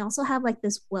passionate, and they also have like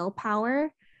this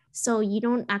willpower. So you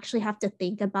don't actually have to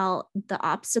think about the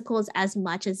obstacles as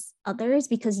much as others,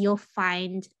 because you'll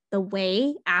find the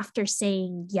way after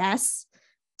saying yes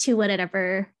to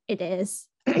whatever it is.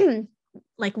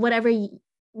 Like whatever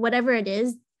it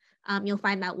is, you'll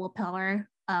find that willpower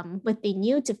within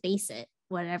you to face it,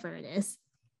 whatever it is.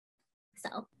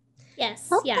 So yes,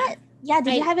 did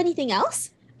you have anything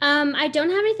else? I don't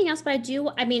have anything else, but I do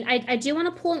want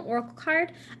to pull an oracle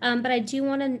card. But I do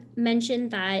want to mention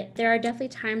that there are definitely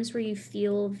times where you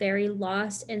feel very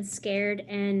lost and scared,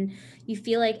 and you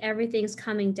feel like everything's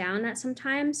coming down at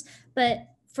sometimes. But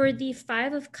for the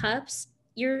Five of Cups,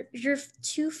 you're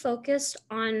too focused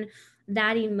on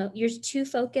you're too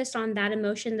focused on that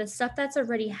emotion, the stuff that's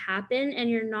already happened,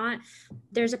 and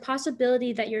there's a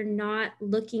possibility that you're not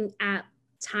looking at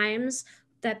times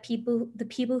that the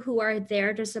people who are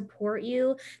there to support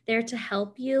you, there to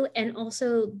help you, and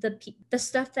also the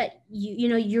stuff that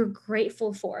you're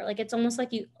grateful for. Like, it's almost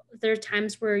like there are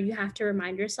times where you have to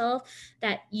remind yourself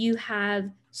that you have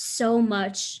so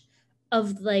much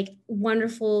of like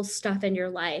wonderful stuff in your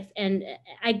life. And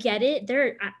I get it.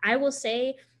 I will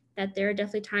say that there are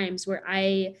definitely times where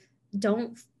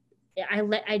don't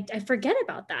I forget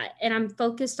about that, and I'm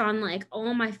focused on like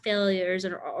all my failures,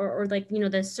 or like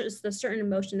the certain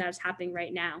emotion that is happening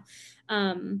right now.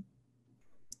 um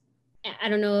I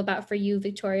don't know about for you,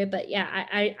 Victoria, but yeah,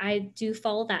 I do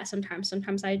follow that sometimes.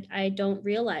 Sometimes I don't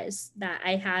realize that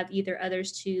I have either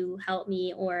others to help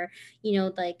me, or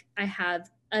like I have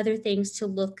other things to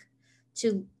look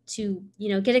to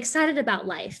get excited about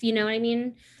life. You know what I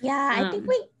mean? Yeah, I think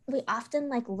um we often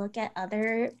like look at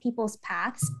other people's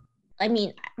paths. I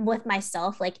mean, with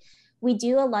myself, like we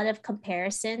do a lot of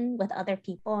comparison with other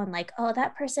people and like, oh,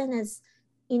 that person is,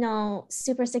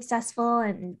 super successful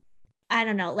and I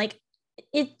don't know, like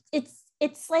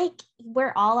it's like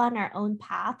we're all on our own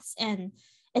paths and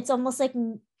it's almost like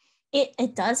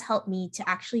it does help me to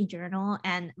actually journal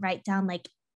and write down like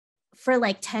for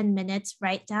like 10 minutes,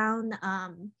 write down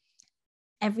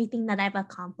everything that I've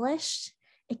accomplished.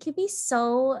 It could be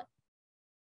so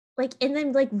like, and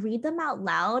then like read them out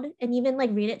loud and even like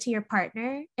read it to your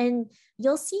partner and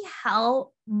you'll see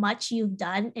how much you've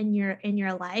done in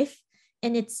your life.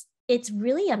 And it's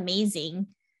really amazing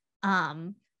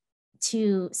um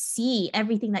to see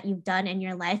everything that you've done in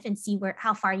your life and see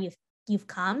how far you've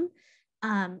come.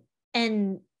 Um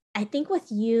and I think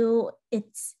with you,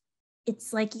 it's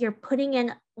like you're putting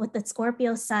in with the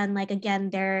Scorpio sun, like again,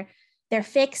 they're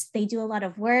fixed, they do a lot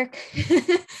of work.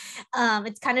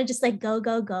 It's kind of just like go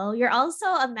go go. You're also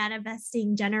a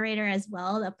manifesting generator as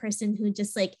well, a person who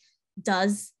just like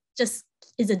does just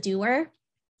is a doer.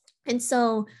 And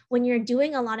so when you're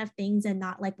doing a lot of things and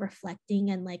not like reflecting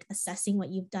and like assessing what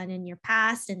you've done in your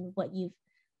past and what you've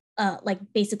like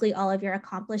basically all of your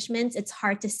accomplishments, it's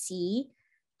hard to see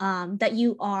that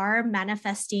you are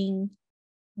manifesting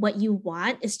what you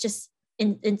want. It's just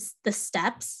it's the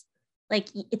steps. Like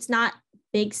it's not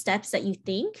big steps that you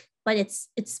think, but it's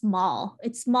small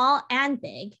and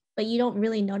big, but you don't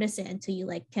really notice it until you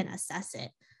like can assess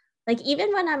it. Like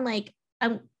even when I'm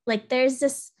like there's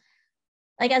this,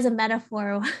 like as a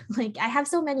metaphor, like I have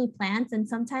so many plants and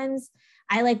sometimes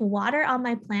I like water on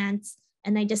my plants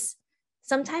and I just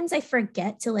sometimes I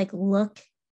forget to like look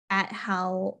at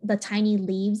how the tiny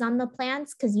leaves on the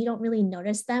plants because you don't really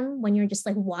notice them when you're just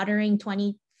like watering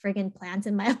 20 friggin' plants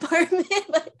in my apartment.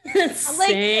 But I'm like,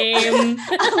 Same.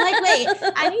 I'm like, wait,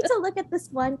 I need to look at this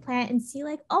one plant and see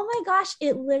like, oh my gosh,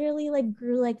 it literally like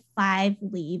grew like 5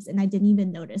 leaves and I didn't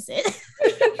even notice it.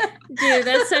 Dude,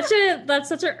 that's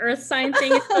such an earth sign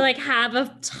thing, is to like have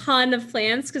a ton of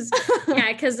plants. Because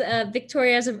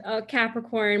Victoria's a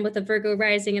Capricorn with a Virgo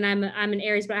rising, and I'm an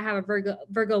Aries, but I have a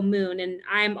Virgo moon, and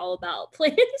I'm all about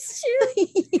plants too.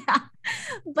 Yeah,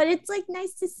 but it's like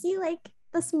nice to see like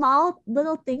the small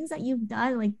little things that you've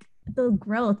done, like the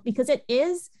growth, because it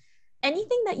is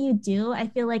anything that you do, I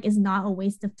feel like is not a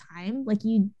waste of time. Like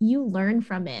you learn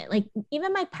from it. Like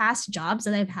even my past jobs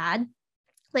that I've had,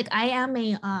 like I am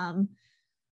a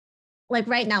like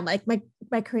right now, like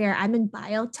my career, I'm in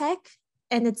biotech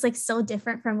and it's like so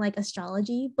different from like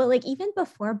astrology. But like even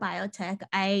before biotech,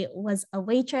 I was a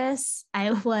waitress.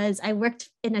 I worked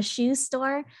in a shoe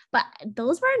store, but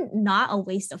those were not a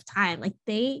waste of time. Like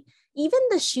even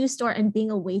the shoe store and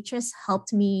being a waitress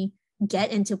helped me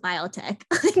get into biotech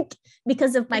like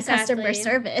because of my customer Exactly.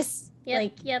 service. Yep.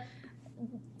 Like Yep.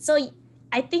 so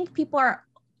I think people are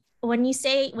when you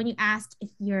ask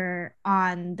if you're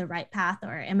on the right path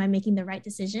or am I making the right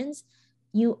decisions,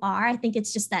 you are. I think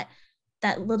it's just that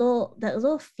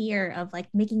little fear of like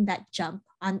making that jump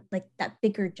on like that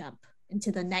bigger jump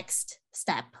into the next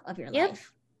step of your Yep.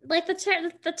 life. Like the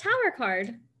tower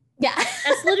card. Yeah.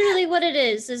 That's literally what it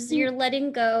is you're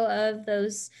letting go of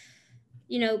those,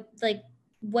 like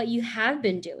what you have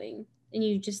been doing, and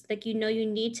you just like you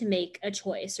need to make a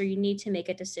choice, or you need to make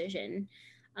a decision.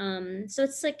 So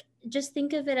it's like, just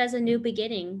think of it as a new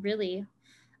beginning, really.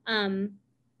 um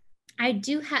I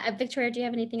do have Victoria, do you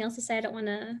have anything else to say? I don't want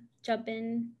to jump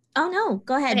in. Oh no,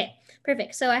 go ahead. Okay,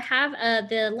 perfect. So I have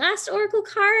the last oracle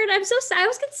card. I'm so sad. I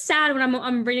always get sad when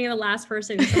I'm reading the last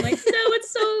person. So I'm like, no,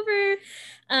 it's over.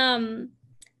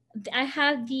 I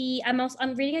have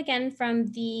I'm reading again from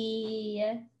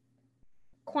the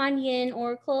Kuan Yin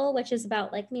Oracle, which is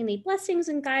about like mainly blessings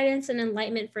and guidance and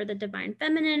enlightenment for the divine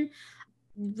feminine.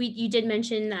 You did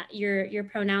mention that your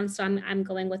pronouns, so I'm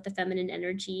going with the feminine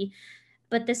energy.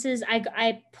 But this is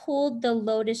I pulled the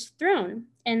Lotus Throne,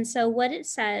 and so what it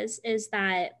says is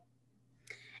that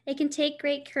it can take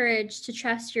great courage to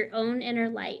trust your own inner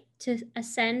light, to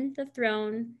ascend the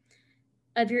throne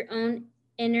of your own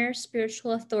inner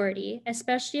spiritual authority,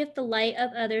 especially if the light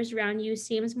of others around you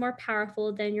seems more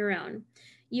powerful than your own.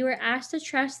 You are asked to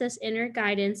trust this inner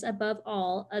guidance above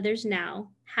all others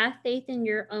now. Have faith in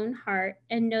your own heart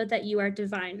and know that you are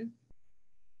divine.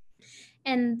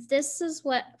 And this is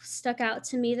what stuck out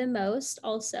to me the most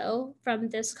also from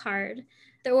this card.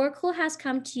 The oracle has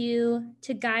come to you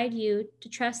to guide you to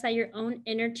trust that your own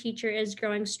inner teacher is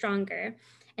growing stronger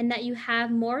and that you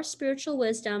have more spiritual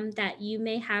wisdom that you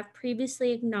may have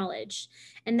previously acknowledged,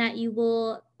 and that you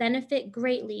will benefit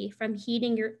greatly from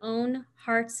heeding your own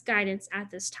heart's guidance at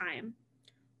this time.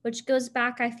 Which goes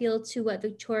back, I feel, to what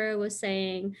Victoria was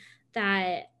saying,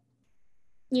 that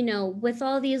with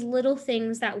all these little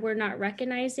things that we're not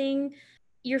recognizing,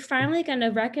 you're finally going to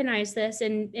recognize this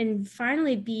and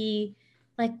finally be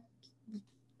like,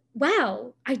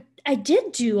 wow, I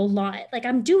did do a lot. Like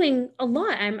I'm doing a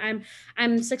lot.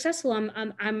 I'm successful.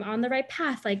 I'm on the right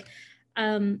path. Like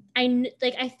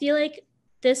I feel like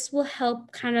this will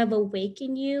help kind of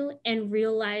awaken you and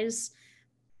realize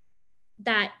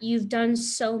that you've done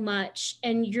so much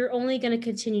and you're only going to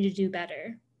continue to do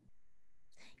better.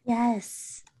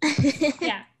 Yes.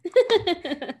 Yeah.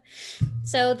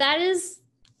 So that is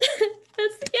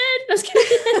that's the end.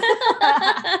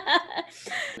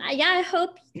 Yeah, I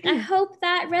hope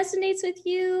that resonates with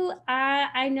you.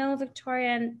 I know Victoria,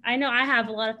 and I know I have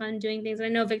a lot of fun doing things. I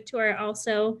know Victoria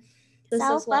also this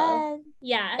So as well. fun.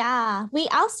 Yeah. Yeah. We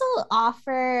also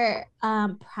offer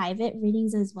private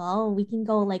readings as well. We can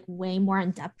go like way more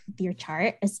in depth with your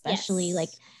chart, especially Yes. like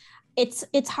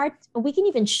it's hard. We can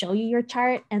even show you your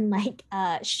chart and like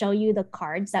show you the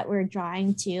cards that we're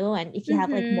drawing too. And if you have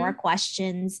like more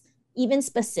questions, even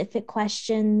specific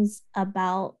questions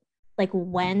about like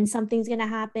when something's gonna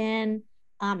happen,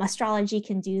 astrology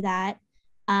can do that.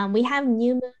 We have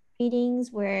new moon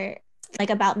readings where like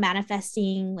about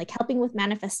manifesting, like helping with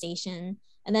manifestation,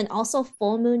 and then also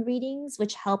full moon readings,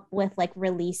 which help with like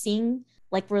releasing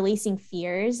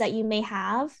fears that you may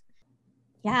have.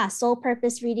 Yeah, soul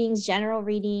purpose readings, general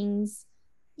readings.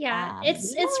 Yeah,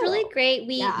 it's really great.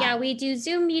 We do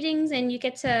Zoom meetings, and you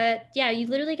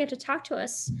literally get to talk to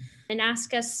us and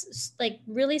ask us like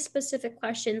really specific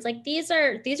questions. Like these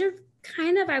are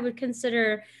kind of, I would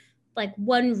consider, like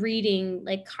one reading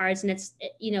like cards, and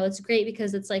it's great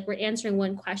because it's like we're answering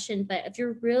one question. But if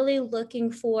you're really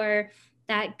looking for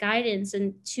that guidance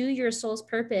and to your soul's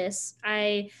purpose,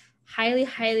 I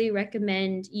highly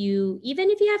recommend you, even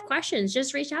if you have questions,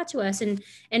 just reach out to us and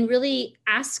really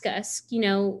ask us,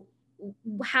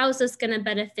 how's this going to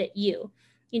benefit you.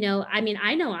 I mean,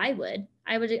 I know I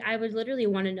would literally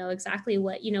want to know exactly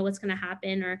what's going to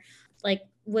happen, or like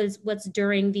what's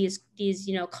during these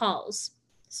calls.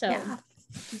 So yeah.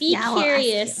 be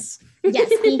curious. Yes,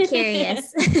 be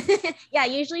curious. Yeah,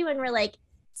 usually when we're like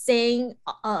saying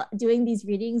doing these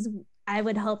readings, I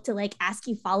would hope to like ask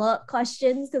you follow-up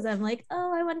questions because I'm like,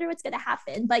 oh, I wonder what's gonna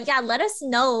happen. But yeah, let us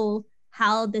know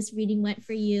how this reading went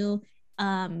for you.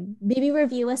 Maybe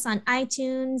review us on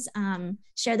iTunes,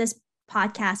 share this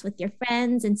podcast with your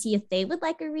friends and see if they would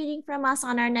like a reading from us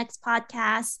on our next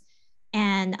podcast.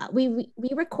 And we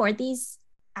record these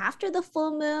after the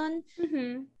full moon.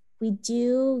 Mm-hmm. We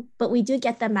do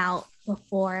get them out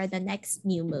before the next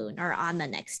new moon or on the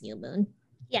next new moon.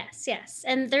 Yes.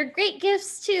 And they're great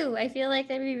gifts too. I feel like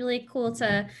that'd be really cool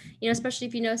to, especially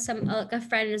if a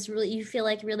friend is really, you feel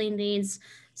like really needs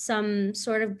some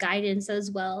sort of guidance as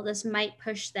well. This might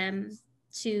push them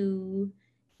to,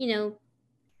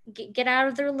 get out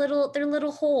of their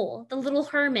little hole, the little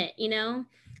hermit,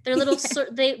 their little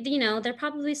they're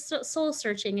probably soul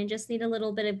searching and just need a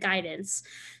little bit of guidance.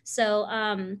 So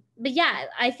but yeah,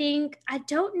 I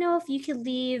don't know if you could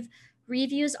leave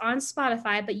reviews on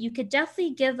Spotify, but you could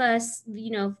definitely give us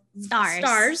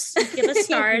stars. Give us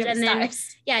stars. And then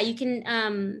stars. yeah, you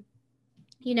can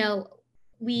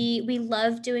we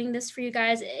love doing this for you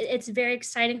guys. It's very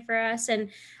exciting for us, and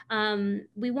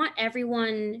we want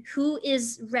everyone who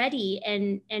is ready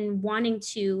and wanting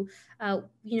to,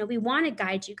 we want to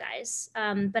guide you guys.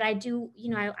 But I do,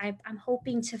 I'm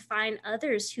hoping to find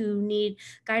others who need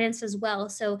guidance as well.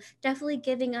 So definitely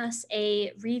giving us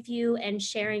a review and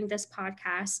sharing this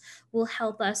podcast will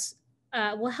help us.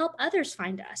 Will help others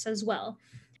find us as well.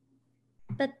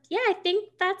 But yeah, I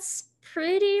think that's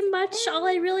pretty much all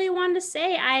I really want to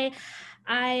say.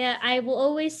 I will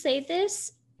always say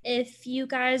this: if you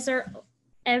guys are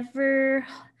ever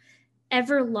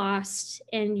lost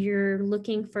and you're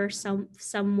looking for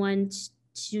someone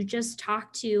to just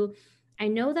talk to, I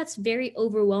know that's very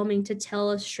overwhelming to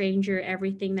tell a stranger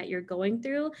everything that you're going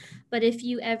through, but if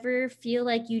you ever feel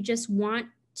like you just want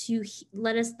to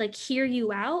let us like hear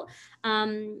you out,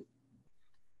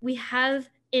 we have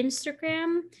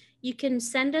Instagram. You can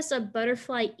send us a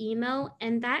butterfly email,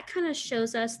 and that kind of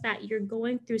shows us that you're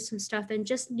going through some stuff and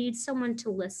just need someone to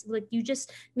listen. Like you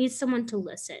just need someone to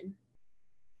listen.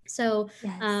 So,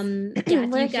 Yes. yeah,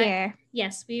 We're here.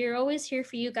 Yes, we are always here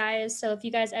for you guys. So if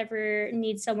you guys ever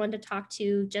need someone to talk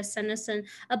to, just send us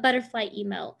a butterfly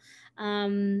email.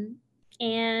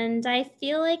 And I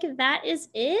feel like that is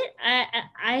it.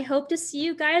 I hope to see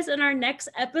you guys in our next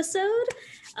episode.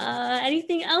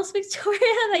 Anything else, Victoria,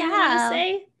 that you want to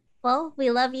say? Well, we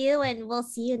love you, and we'll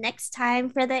see you next time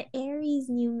for the Aries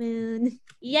new moon.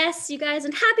 Yes, you guys,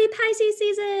 and happy Pisces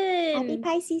season. Happy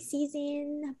Pisces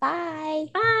season. Bye.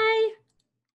 Bye.